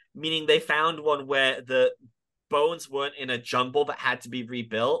specimen, meaning they found one where the bones weren't in a jumble that had to be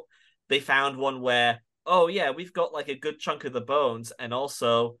rebuilt. They found one where, oh yeah, we've got like a good chunk of the bones, and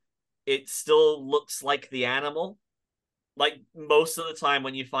also it still looks like the animal. Like most of the time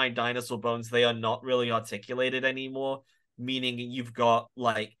when you find dinosaur bones, they are not really articulated anymore, meaning you've got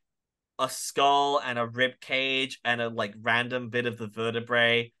like a skull and a rib cage and a like random bit of the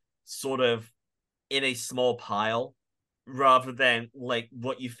vertebrae sort of in a small pile rather than like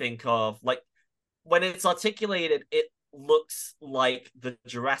what you think of. Like when it's articulated, it looks like the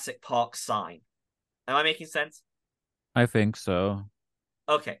Jurassic Park sign. Am I making sense? I think so.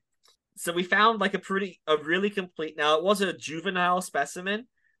 Okay. So we found like a really complete. Now it was a juvenile specimen,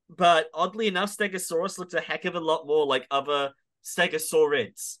 but oddly enough, Stegosaurus looked a heck of a lot more like other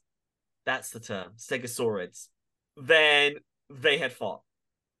Stegosaurids. That's the term, Stegosaurids. Than they had fought,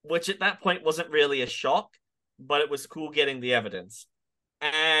 which at that point wasn't really a shock, but it was cool getting the evidence.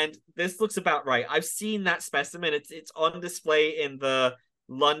 And this looks about right. I've seen that specimen. It's on display in the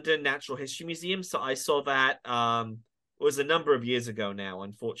London Natural History Museum. So I saw that it was a number of years ago now,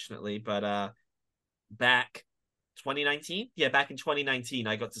 unfortunately, but back 2019. Yeah, back in 2019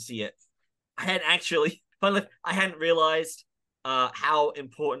 I got to see it. I had actually I hadn't realized how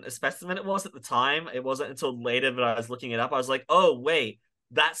important a specimen it was at the time. It wasn't until later that I was looking it up. I was like, oh wait,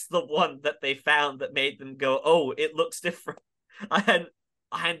 that's the one that they found that made them go, oh, it looks different. I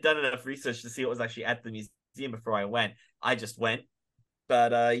hadn't done enough research to see what was actually at the museum before I went. I just went.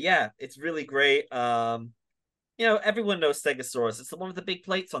 But yeah, it's really great. Everyone knows Stegosaurus. It's the one with the big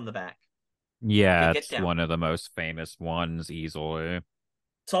plates on the back. Yeah, Get it's down. one of the most famous ones easily.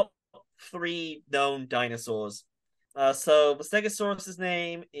 Top 3 known dinosaurs. So the Stegosaurus's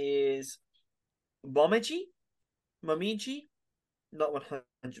name is Momiji? Momiji? Not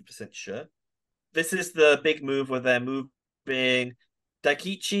 100% sure. This is the big move where they're moving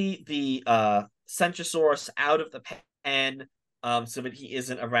Daikichi, the Centrosaurus, out of the pen, so that he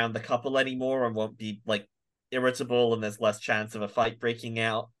isn't around the couple anymore and won't be like irritable and there's less chance of a fight breaking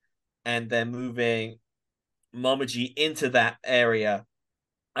out. And they're moving Momiji into that area,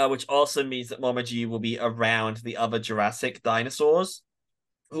 which also means that Momiji will be around the other Jurassic dinosaurs,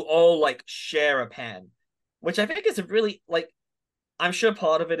 who all like share a pen, which I think is a really like. I'm sure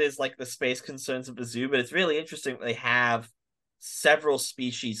part of it is like the space concerns of the zoo, but it's really interesting that they have several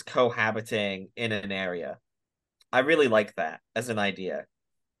species cohabiting in an area. I really like that as an idea.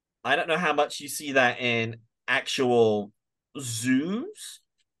 I don't know how much you see that in actual zoos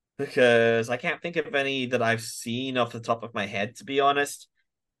because I can't think of any that I've seen off the top of my head, to be honest.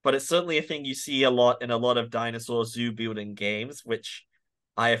 But it's certainly a thing you see a lot in a lot of dinosaur zoo building games, which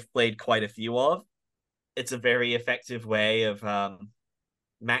I have played quite a few of. It's a very effective way of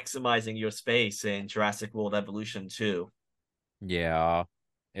maximizing your space in Jurassic World Evolution 2. Yeah,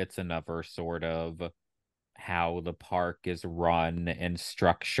 it's another sort of how the park is run and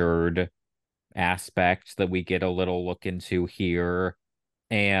structured aspect that we get a little look into here.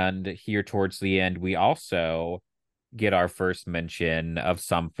 And here towards the end, we also get our first mention of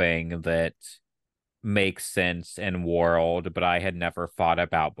something that makes sense in world, but I had never thought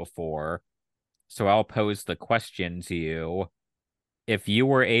about before. So I'll pose the question to you. If you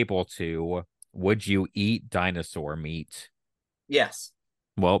were able to, would you eat dinosaur meat? Yes.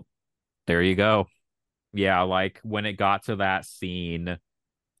 Well, there you go. Yeah, like when it got to that scene,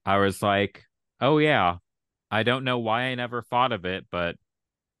 I was like, oh yeah, I don't know why I never thought of it, but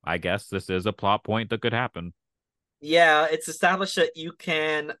I guess this is a plot point that could happen. Yeah, it's established that you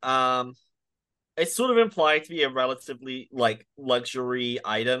can it's sort of implied to be a relatively like luxury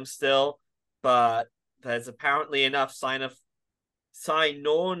item still, but there's apparently enough Cynonophomimus.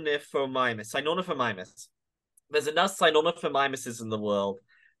 There's enough Cynonophomimuses in the world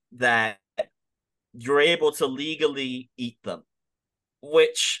that you're able to legally eat them.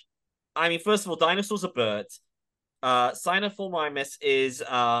 Which, I mean, first of all, dinosaurs are birds. Cynophomimus is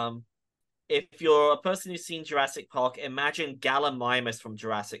if you're a person who's seen Jurassic Park, imagine Gallimimus from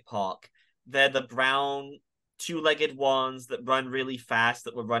Jurassic Park. They're the brown two-legged ones that run really fast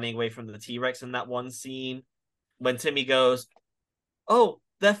that were running away from the T-Rex in that one scene. When Timmy goes, oh,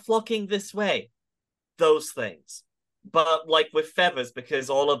 they're flocking this way. Those things. But like with feathers, because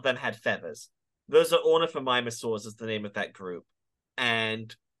all of them had feathers. Those are Ornithomimosaurs is the name of that group.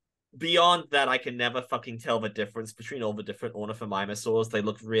 And beyond that, I can never fucking tell the difference between all the different Ornithomimosaurs. They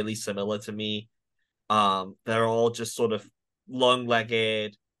look really similar to me. They're all just sort of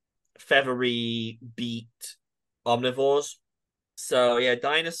long-legged, feathery, beaked omnivores. So yeah,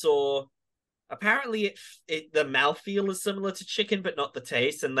 dinosaur. Apparently, the mouthfeel is similar to chicken, but not the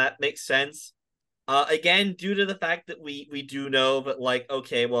taste, and that makes sense. Again, due to the fact that we do know that, like,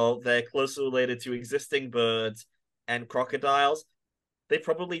 okay, well, they're closely related to existing birds and crocodiles. They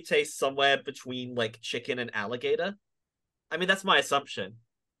probably taste somewhere between like chicken and alligator. I mean, that's my assumption,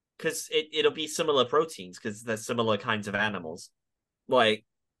 because it'll be similar proteins because they're similar kinds of animals. Like,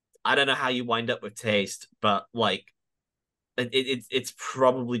 I don't know how you wind up with taste, but like, it's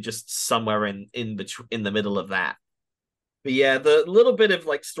probably just somewhere in the middle of that. But yeah, the little bit of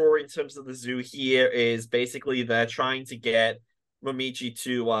like story in terms of the zoo here is basically they're trying to get Momiji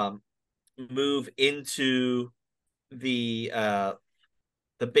to move into the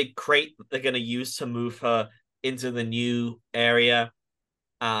big crate that they're gonna use to move her into the new area.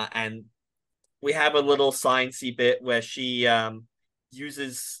 And we have a little sciencey bit where she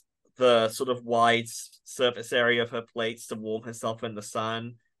uses the sort of wide surface area of her plates to warm herself in the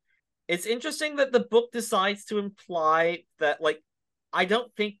sun. It's interesting that the book decides to imply that, like, I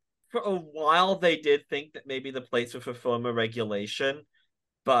don't think for a while they did think that maybe the plates were for thermoregulation,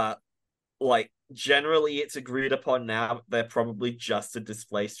 but like generally it's agreed upon now they're probably just a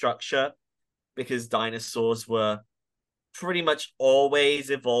display structure because dinosaurs were pretty much always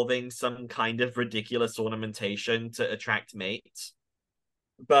evolving some kind of ridiculous ornamentation to attract mates.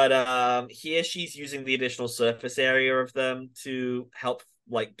 But here she's using the additional surface area of them to help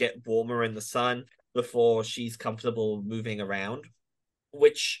like get warmer in the sun before she's comfortable moving around,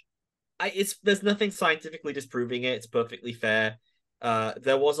 which it's there's nothing scientifically disproving it. It's perfectly fair.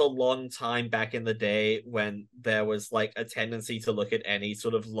 There was a long time back in the day when there was like a tendency to look at any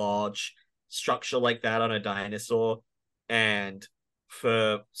sort of large structure like that on a dinosaur, and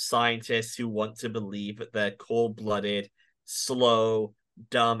for scientists who want to believe that they're cold-blooded, slow,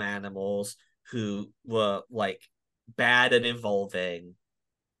 dumb animals who were like bad at evolving,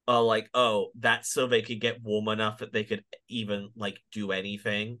 are like, oh, that's so they could get warm enough that they could even like do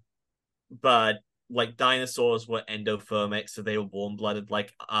anything. But like dinosaurs were endothermic, so they were warm blooded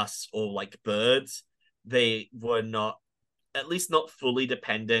like us or like birds. They were not, at least not fully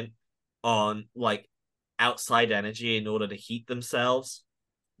dependent on like outside energy in order to heat themselves.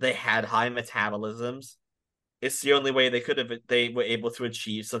 They had high metabolisms. It's the only way they were able to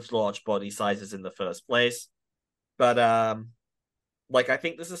achieve such large body sizes in the first place. But like I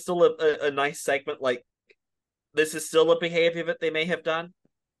think this is still a nice segment. Like this is still a behavior that they may have done.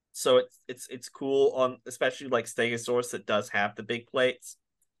 So it's cool on especially like Stegosaurus that does have the big plates.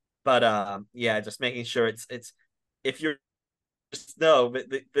 But yeah, just making sure it's if you're just know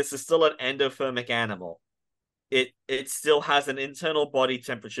this is still an endothermic animal. It still has an internal body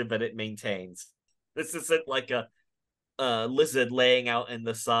temperature that it maintains. This isn't like a lizard laying out in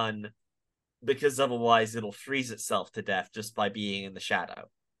the sun because otherwise it'll freeze itself to death just by being in the shadow.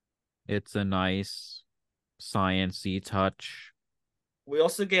 It's a nice science-y touch. We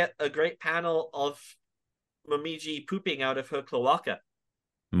also get a great panel of Momiji pooping out of her cloaca,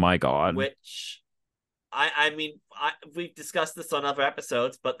 My God. which I mean we've discussed this on other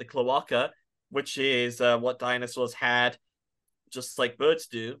episodes, but the cloaca, which is what dinosaurs had, just like birds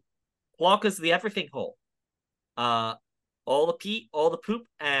do, cloaca's the everything hole. Uh, all the pee, all the poop,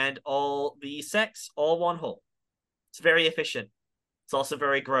 and all the sex, all one hole. It's very efficient. It's also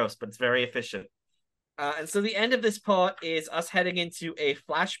very gross, but it's very efficient. And so the end of this part is us heading into a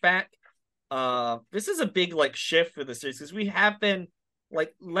flashback. This is a big like shift for the series because we have been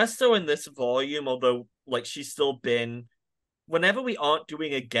like less so in this volume, although like she's still been. Whenever we aren't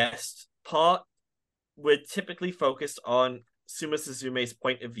doing a guest part, we're typically focused on Suma Suzume's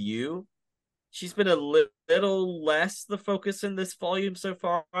point of view. She's been a little less the focus in this volume so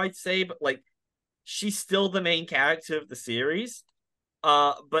far, I'd say, but like she's still the main character of the series.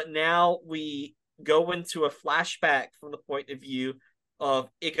 But now we go into a flashback from the point of view of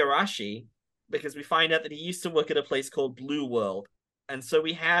Igarashi because we find out that he used to work at a place called Blue World. And so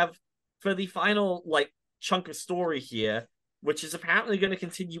we have for the final like chunk of story here, which is apparently going to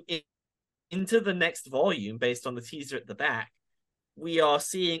continue into the next volume based on the teaser at the back. We are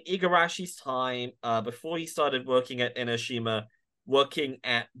seeing Igarashi's time before he started working at Enoshima, working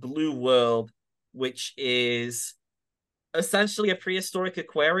at Blue World, which is essentially a prehistoric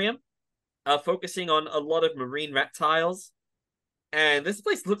aquarium, focusing on a lot of marine reptiles. And this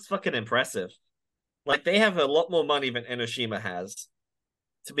place looks fucking impressive. Like they have a lot more money than Enoshima has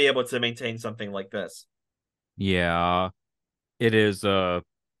to be able to maintain something like this. Yeah, it is a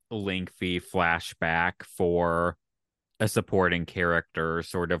lengthy flashback for a supporting character,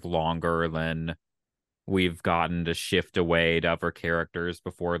 sort of longer than we've gotten to shift away to other characters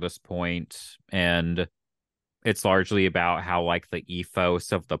before this point. And it's largely about how like the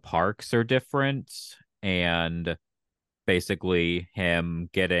ethos of the parks are different and basically him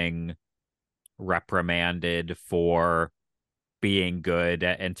getting reprimanded for being good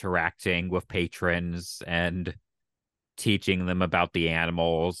at interacting with patrons and teaching them about the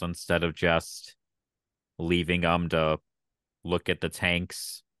animals instead of just leaving them to look at the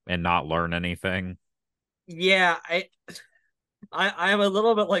tanks and not learn anything. Yeah, I'm a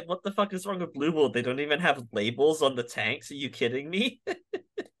little bit like, what the fuck is wrong with Blue World? They don't even have labels on the tanks. Are you kidding me?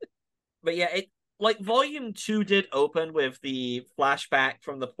 But yeah, it like volume 2 did open with the flashback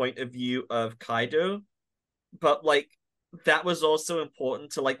from the point of view of Kaido, but like that was also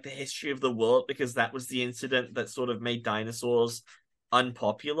important to like the history of the world because that was the incident that sort of made dinosaurs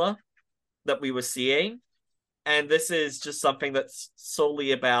unpopular that we were seeing. And this is just something that's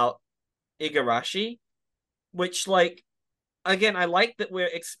solely about Igarashi, which like again, I like that we're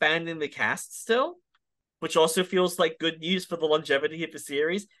expanding the cast still, which also feels like good news for the longevity of the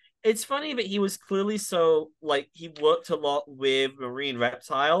series. It's funny that he was clearly so like he worked a lot with marine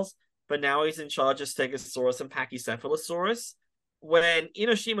reptiles, but now he's in charge of Stegosaurus and Pachycephalosaurus. When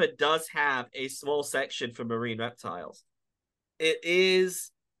Enoshima does have a small section for marine reptiles, it is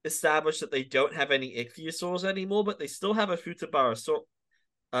established that they don't have any ichthyosaurs anymore, but they still have a Futabasaurus,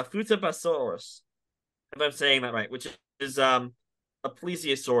 if I'm saying that right, which is a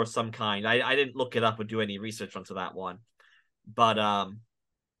plesiosaur of some kind. I didn't look it up or do any research onto that one, but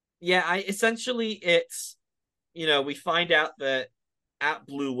yeah, I essentially it's we find out that at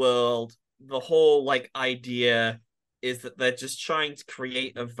Blue World the whole like idea is that they're just trying to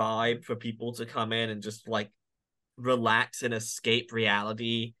create a vibe for people to come in and just like relax and escape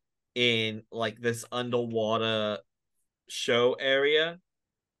reality in like this underwater show area,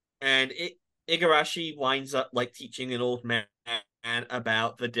 and Igarashi winds up like teaching an old man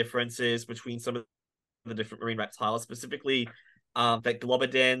about the differences between some of the different marine reptiles, specifically like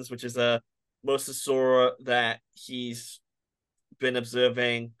Globidins, which is a mosasaur that he's been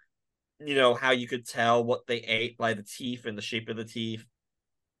observing, how you could tell what they ate by the teeth and the shape of the teeth,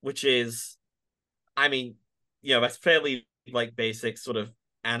 which is, I mean, that's fairly like basic sort of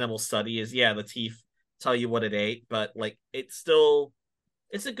animal study is, yeah, the teeth tell you what it ate, but like it's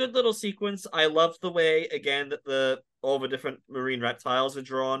a good little sequence. I love the way, again, that all the different marine reptiles are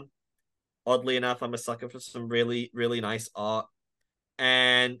drawn. Oddly enough, I'm a sucker for some really, really nice art.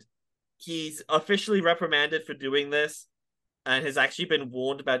 And he's officially reprimanded for doing this and has actually been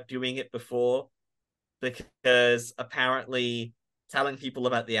warned about doing it before because apparently telling people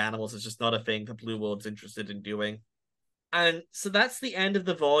about the animals is just not a thing the Blue World's interested in doing. And so that's the end of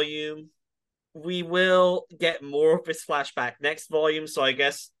the volume. We will get more of this flashback next volume. So I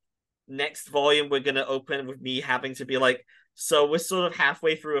guess next volume we're going to open with me having to be like, so we're sort of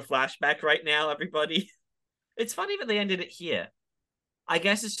halfway through a flashback right now, everybody. It's funny that they ended it here. I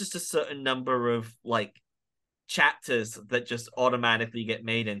guess it's just a certain number of like chapters that just automatically get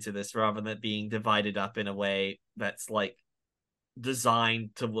made into this rather than being divided up in a way that's like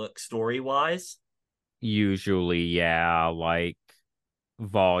designed to work story-wise. Usually, yeah, like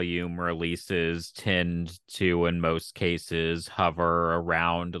volume releases tend to, in most cases, hover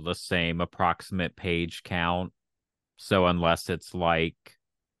around the same approximate page count. So unless it's like,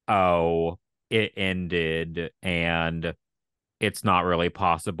 oh, it ended and it's not really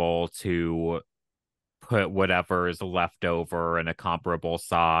possible to put whatever is left over in a comparable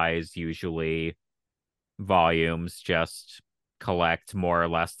size, usually volumes just collect more or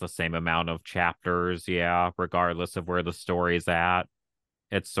less the same amount of chapters, yeah, regardless of where the story's at.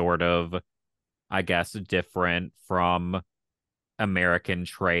 It's sort of, I guess, different from American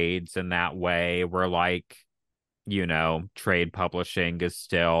trades in that way, where like, trade publishing is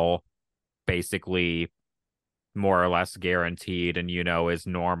still basically more or less guaranteed and, is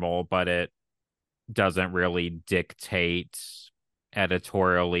normal, but it doesn't really dictate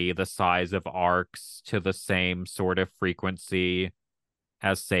editorially the size of arcs to the same sort of frequency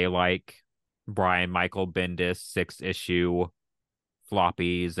as, say, like Brian Michael Bendis 6-issue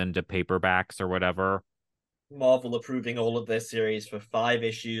floppies into paperbacks or whatever. Marvel approving all of their series for 5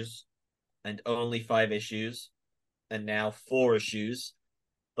 issues and only 5 issues, and now 4 issues.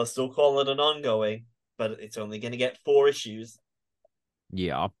 They'll still call it an ongoing, but it's only going to get 4 issues.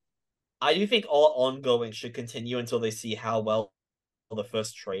 Yeah. I do think all ongoing should continue until they see how well the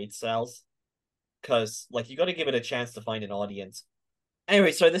first trade sells. Because, like, you got to give it a chance to find an audience.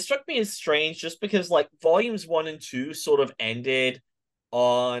 Anyway, so this struck me as strange just because, like, volumes 1 and 2 sort of ended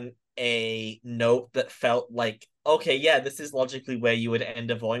on a note that felt like, okay, yeah, this is logically where you would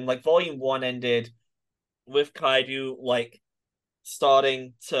end a volume. Like, volume 1 ended with Kaido, like,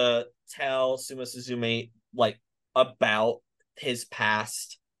 starting to tell Suma Suzume, like, about his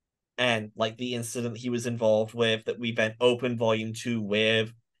past and, like, the incident he was involved with that we then open volume 2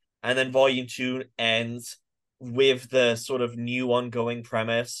 with. And then volume 2 ends with the sort of new ongoing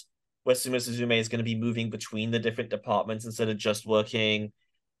premise where Suma Suzume is going to be moving between the different departments instead of just working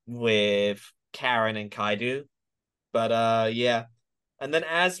with Karen and Kaido. But yeah. And then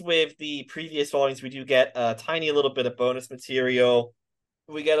as with the previous volumes, we do get a tiny little bit of bonus material.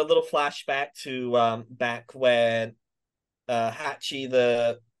 We get a little flashback to back when Hachi,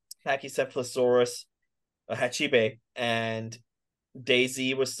 the Pachycephalosaurus, Hachibe, and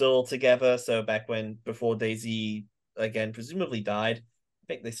Daisy were still together. So back when before Daisy again presumably died, I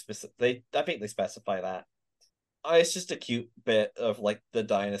think they specify that. It's just a cute bit of like the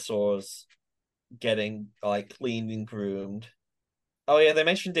dinosaurs getting like cleaned and groomed. Oh yeah, they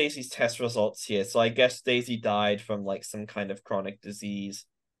mentioned Daisy's test results here, so I guess Daisy died from like some kind of chronic disease.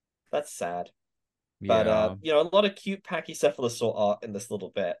 That's sad. But Yeah. a lot of cute pachycephalosaur art in this little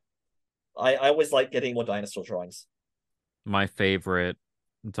bit. I always like getting more dinosaur drawings. My favorite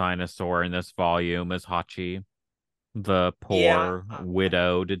dinosaur in this volume is Hachi, the Yeah, poor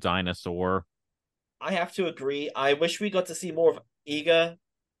widowed dinosaur. I have to agree. I wish we got to see more of Iga.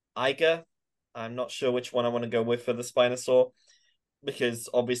 I'm not sure which one I want to go with for the Spinosaur because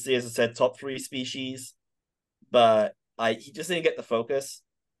obviously, as I said, top three species, but he just didn't get the focus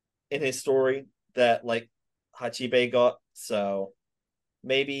in his story that like Hachibe got. So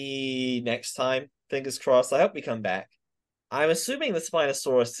maybe next time, fingers crossed. I hope we come back. I'm assuming the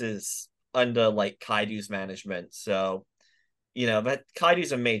Spinosaurus is under like Kaidu's management, so but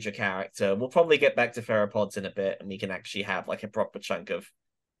Kaidu's a major character. We'll probably get back to theropods in a bit, and we can actually have like a proper chunk of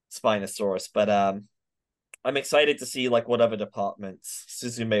Spinosaurus. But I'm excited to see like what other departments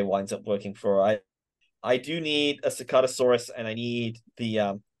Suzume winds up working for. I do need a Cicadasaurus, and I need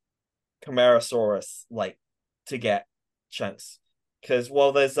the Camarasaurus like to get chunks because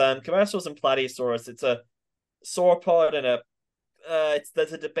while there's Camarasaurus and Plateosaurus, it's a sauropod and a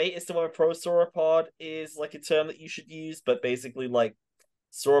there's a debate as to whether prosauropod is like a term that you should use, but basically like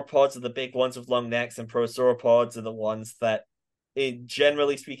sauropods are the big ones with long necks, and prosauropods are the ones that,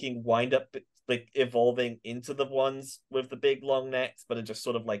 generally speaking, wind up like evolving into the ones with the big long necks, but are just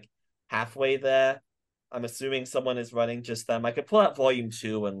sort of like halfway there. I'm assuming someone is running just them. I could pull out volume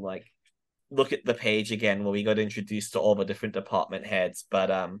 2 and like look at the page again where we got introduced to all the different department heads, but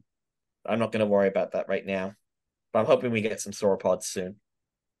I'm not going to worry about that right now. But I'm hoping we get some sauropods soon.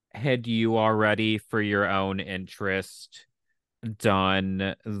 Had you already, for your own interest,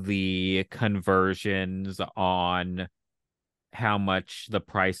 done the conversions on how much the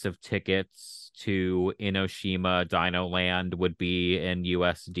price of tickets to Enoshima Dinoland would be in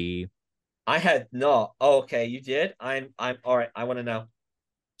USD? I had not. Oh, okay, you did. I'm all right. I want to know.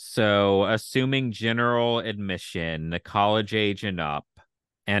 So, assuming general admission, college age and up,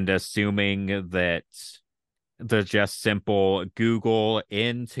 and assuming that the just simple Google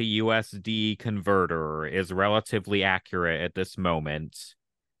into USD converter is relatively accurate at this moment,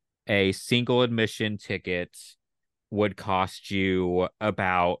 a single admission ticket would cost you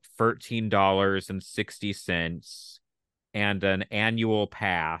about $13.60, and an annual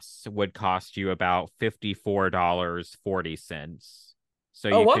pass would cost you about $54.40. So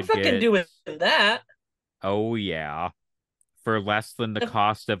you Oh, I'm could fucking get, doing that. oh yeah, for less than the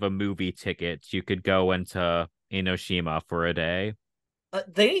cost of a movie ticket, you could go into Enoshima for a day.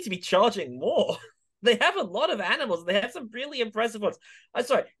 They need to be charging more. They have a lot of animals. They have some really impressive ones. I'm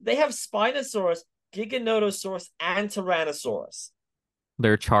sorry. They have Spinosaurus, Giganotosaurus, and Tyrannosaurus.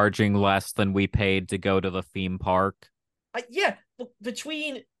 They're charging less than we paid to go to the theme park. Yeah,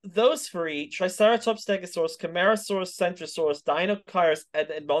 between those three, Triceratops, Stegosaurus, Camarasaurus, Centrosaurus, Dinochirus, and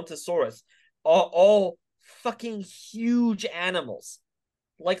Montosaurus are all fucking huge animals.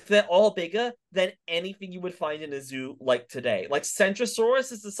 Like they're all bigger than anything you would find in a zoo like today. Like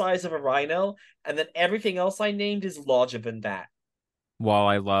Centrosaurus is the size of a rhino, and then everything else I named is larger than that. While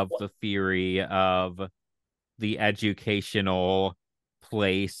I love the theory of the educational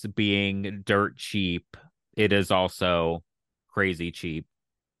place being dirt cheap, it is also crazy cheap.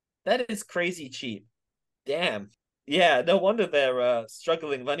 That is crazy cheap. Damn. Yeah, no wonder they're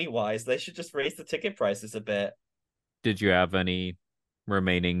struggling money wise. They should just raise the ticket prices a bit. Did you have any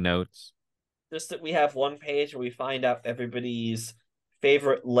remaining notes? Just that we have one page where we find out everybody's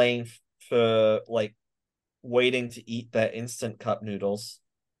favorite length for like waiting to eat their instant cup noodles,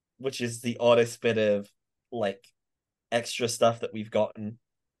 which is the oddest bit of like extra stuff that we've gotten,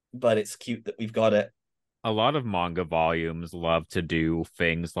 but it's cute that we've got it. A lot of manga volumes love to do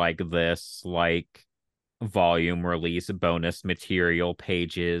things like this, like volume release bonus material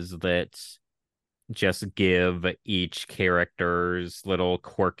pages that just give each character's little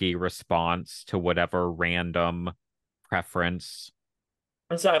quirky response to whatever random preference.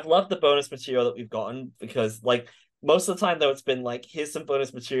 And so I've loved the bonus material that we've gotten because like most of the time though it's been like here's some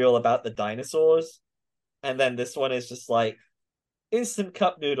bonus material about the dinosaurs, and then this one is just like instant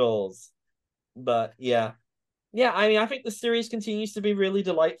cup noodles. But yeah. Yeah, I mean I think the series continues to be really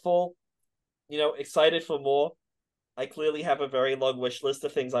delightful. Excited for more. I clearly have a very long wish list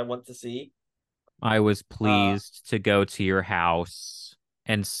of things I want to see. I was Uh pleased to go to your house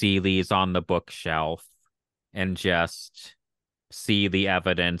and see these on the bookshelf and just see the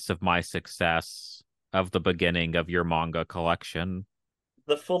evidence of my success of the beginning of your manga collection.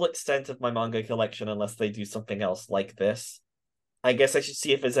 The full extent of my manga collection, unless they do something else like this. I guess I should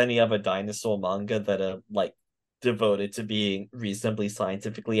see if there's any other dinosaur manga that are like devoted to being reasonably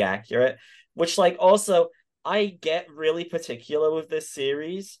scientifically accurate. Which, like, also, I get really particular with this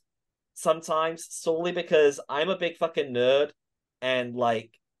series sometimes solely because I'm a big fucking nerd and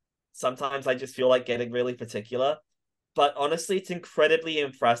like sometimes I just feel like getting really particular. But honestly, it's incredibly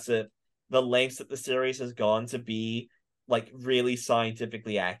impressive the lengths that the series has gone to be like really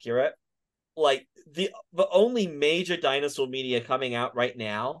scientifically accurate. Like the only major dinosaur media coming out right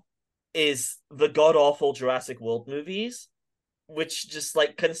now is the god awful Jurassic World movies, which just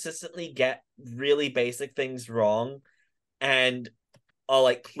like consistently get really basic things wrong and are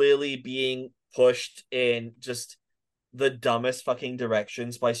like clearly being pushed in just the dumbest fucking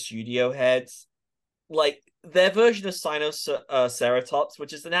directions by studio heads. Like their version of Sinoceratops,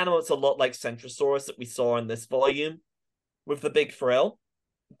 which is an animal that's a lot like Centrosaurus that we saw in this volume with the big frill,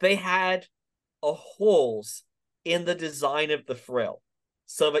 they had holes in the design of the frill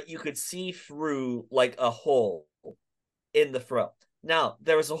so that you could see through like a hole in the frill. Now,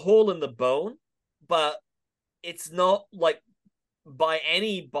 there is a hole in the bone, but it's not like by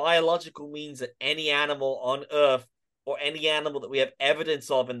any biological means that any animal on Earth or any animal that we have evidence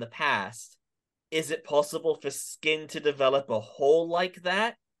of in the past is it possible for skin to develop a hole like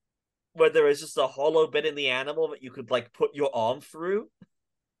that where there is just a hollow bit in the animal that you could like put your arm through,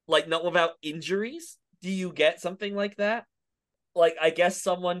 like not without injuries? Do you get something like that? Like I guess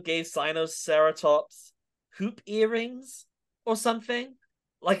someone gave Sinoceratops hoop earrings or something.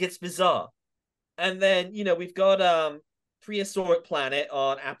 Like it's bizarre. And then we've got Prehistoric Planet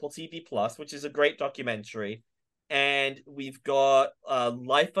on Apple TV Plus, which is a great documentary, and we've got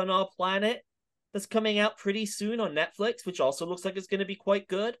Life on Our Planet that's coming out pretty soon on Netflix, which also looks like it's going to be quite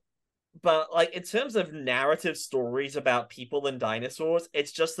good. But like in terms of narrative stories about people and dinosaurs,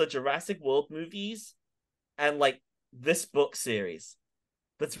 it's just the Jurassic World movies and like this book series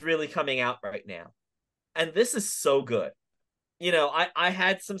that's really coming out right now. And this is so good. I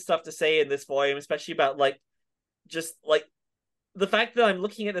had some stuff to say in this volume, especially about like just like the fact that I'm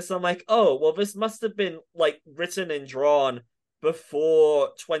looking at this, I'm like, oh, well, this must have been like written and drawn before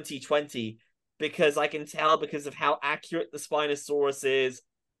 2020 because I can tell because of how accurate the Spinosaurus is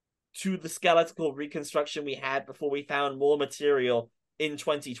to the skeletal reconstruction we had before we found more material in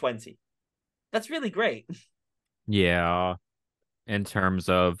 2020. That's really great. Yeah, in terms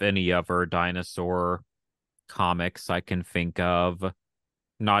of any other dinosaur comics I can think of,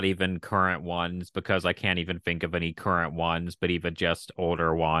 not even current ones, because I can't even think of any current ones, but even just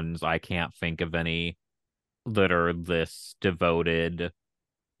older ones, I can't think of any that are this devoted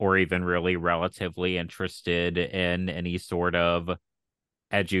or even really relatively interested in any sort of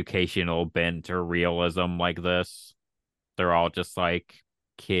educational bent or realism like this. They're all just like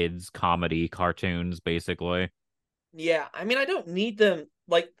kids' comedy cartoons, basically. Yeah, I mean, I don't need them.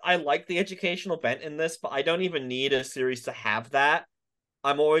 Like, I like the educational bent in this, but I don't even need a series to have that.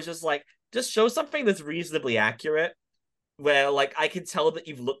 I'm always just like, just show something that's reasonably accurate, where like I can tell that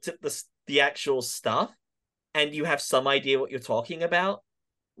you've looked at the actual stuff and you have some idea what you're talking about.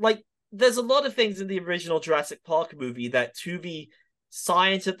 Like, there's a lot of things in the original Jurassic Park movie that, to the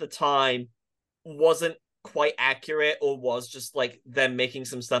science at the time, wasn't quite accurate or was just like them making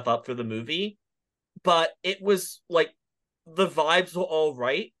some stuff up for the movie. But it was like the vibes were all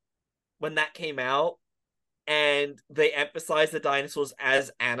right when that came out, and they emphasized the dinosaurs as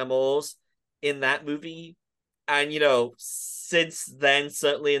animals in that movie. And since then,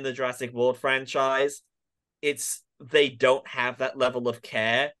 certainly in the Jurassic World franchise, they don't have that level of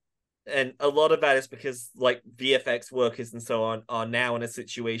care. And a lot of that is because like VFX workers and so on are now in a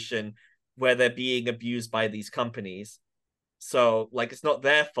situation where they're being abused by these companies. So like it's not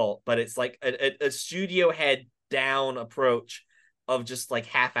their fault, but it's like a studio head down approach of just like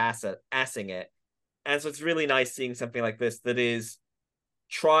assing it. And so it's really nice seeing something like this that is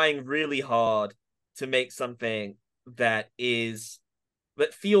trying really hard to make something that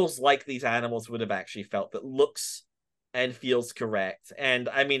feels like these animals would have actually felt, that looks and feels correct. And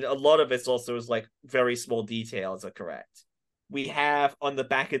I mean, a lot of this also is like very small details are correct. We have on the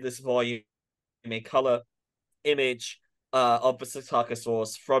back of this volume a color image of the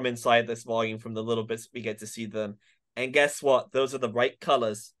Psittacosaurus from inside this volume from the little bits we get to see them. And guess what? Those are the right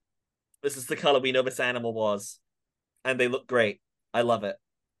colors. This is the color we know this animal was. And they look great. I love it.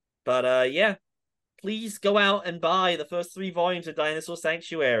 But yeah, please go out and buy the first 3 volumes of Dinosaur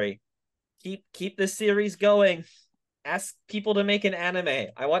Sanctuary. Keep this series going. Ask people to make an anime.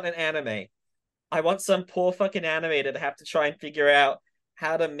 I want an anime. I want some poor fucking animator to have to try and figure out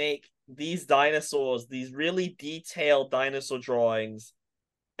how to make these dinosaurs, these really detailed dinosaur drawings,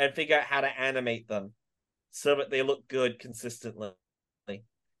 and figure out how to animate them so that they look good consistently.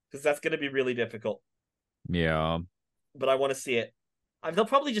 Because that's going to be really difficult. Yeah. But I want to see it. They'll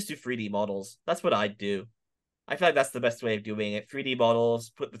probably just do 3D models. That's what I'd do. I feel like that's the best way of doing it. 3D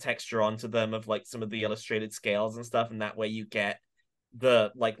models, put the texture onto them of like some of the illustrated scales and stuff, and that way you get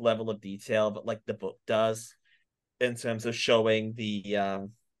the like level of detail that like the book does in terms of showing the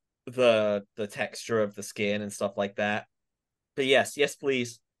texture of the skin and stuff like that. But yes,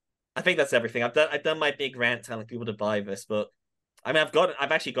 please. I think that's everything. I've done my big rant telling people to buy this book. I mean,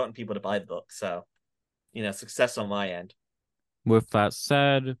 I've actually gotten people to buy the book, so success on my end. With that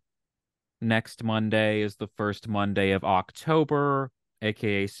said, next Monday is the first Monday of October,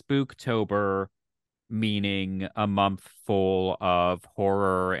 aka Spooktober, meaning a month full of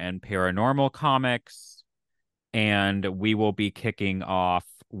horror and paranormal comics. And we will be kicking off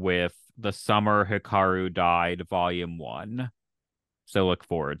with The Summer Hikaru Died, Volume 1. So look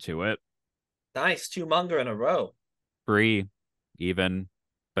forward to it. Nice, 2 manga in a row. 3, even.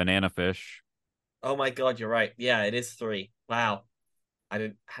 Banana Fish. Oh my god, you're right. Yeah, it is 3. Wow. How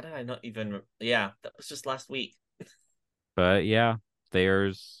did I not even... Yeah, that was just last week. But yeah,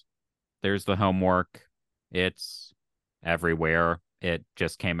 there's the homework. It's everywhere. It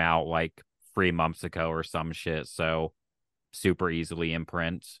just came out like 3 months ago or some shit, so super easily in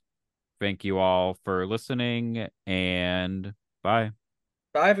print. Thank you all for listening, and bye.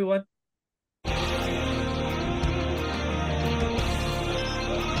 Bye, everyone.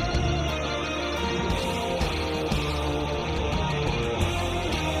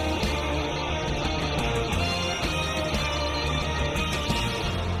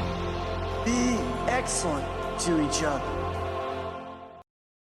 Be excellent to each other.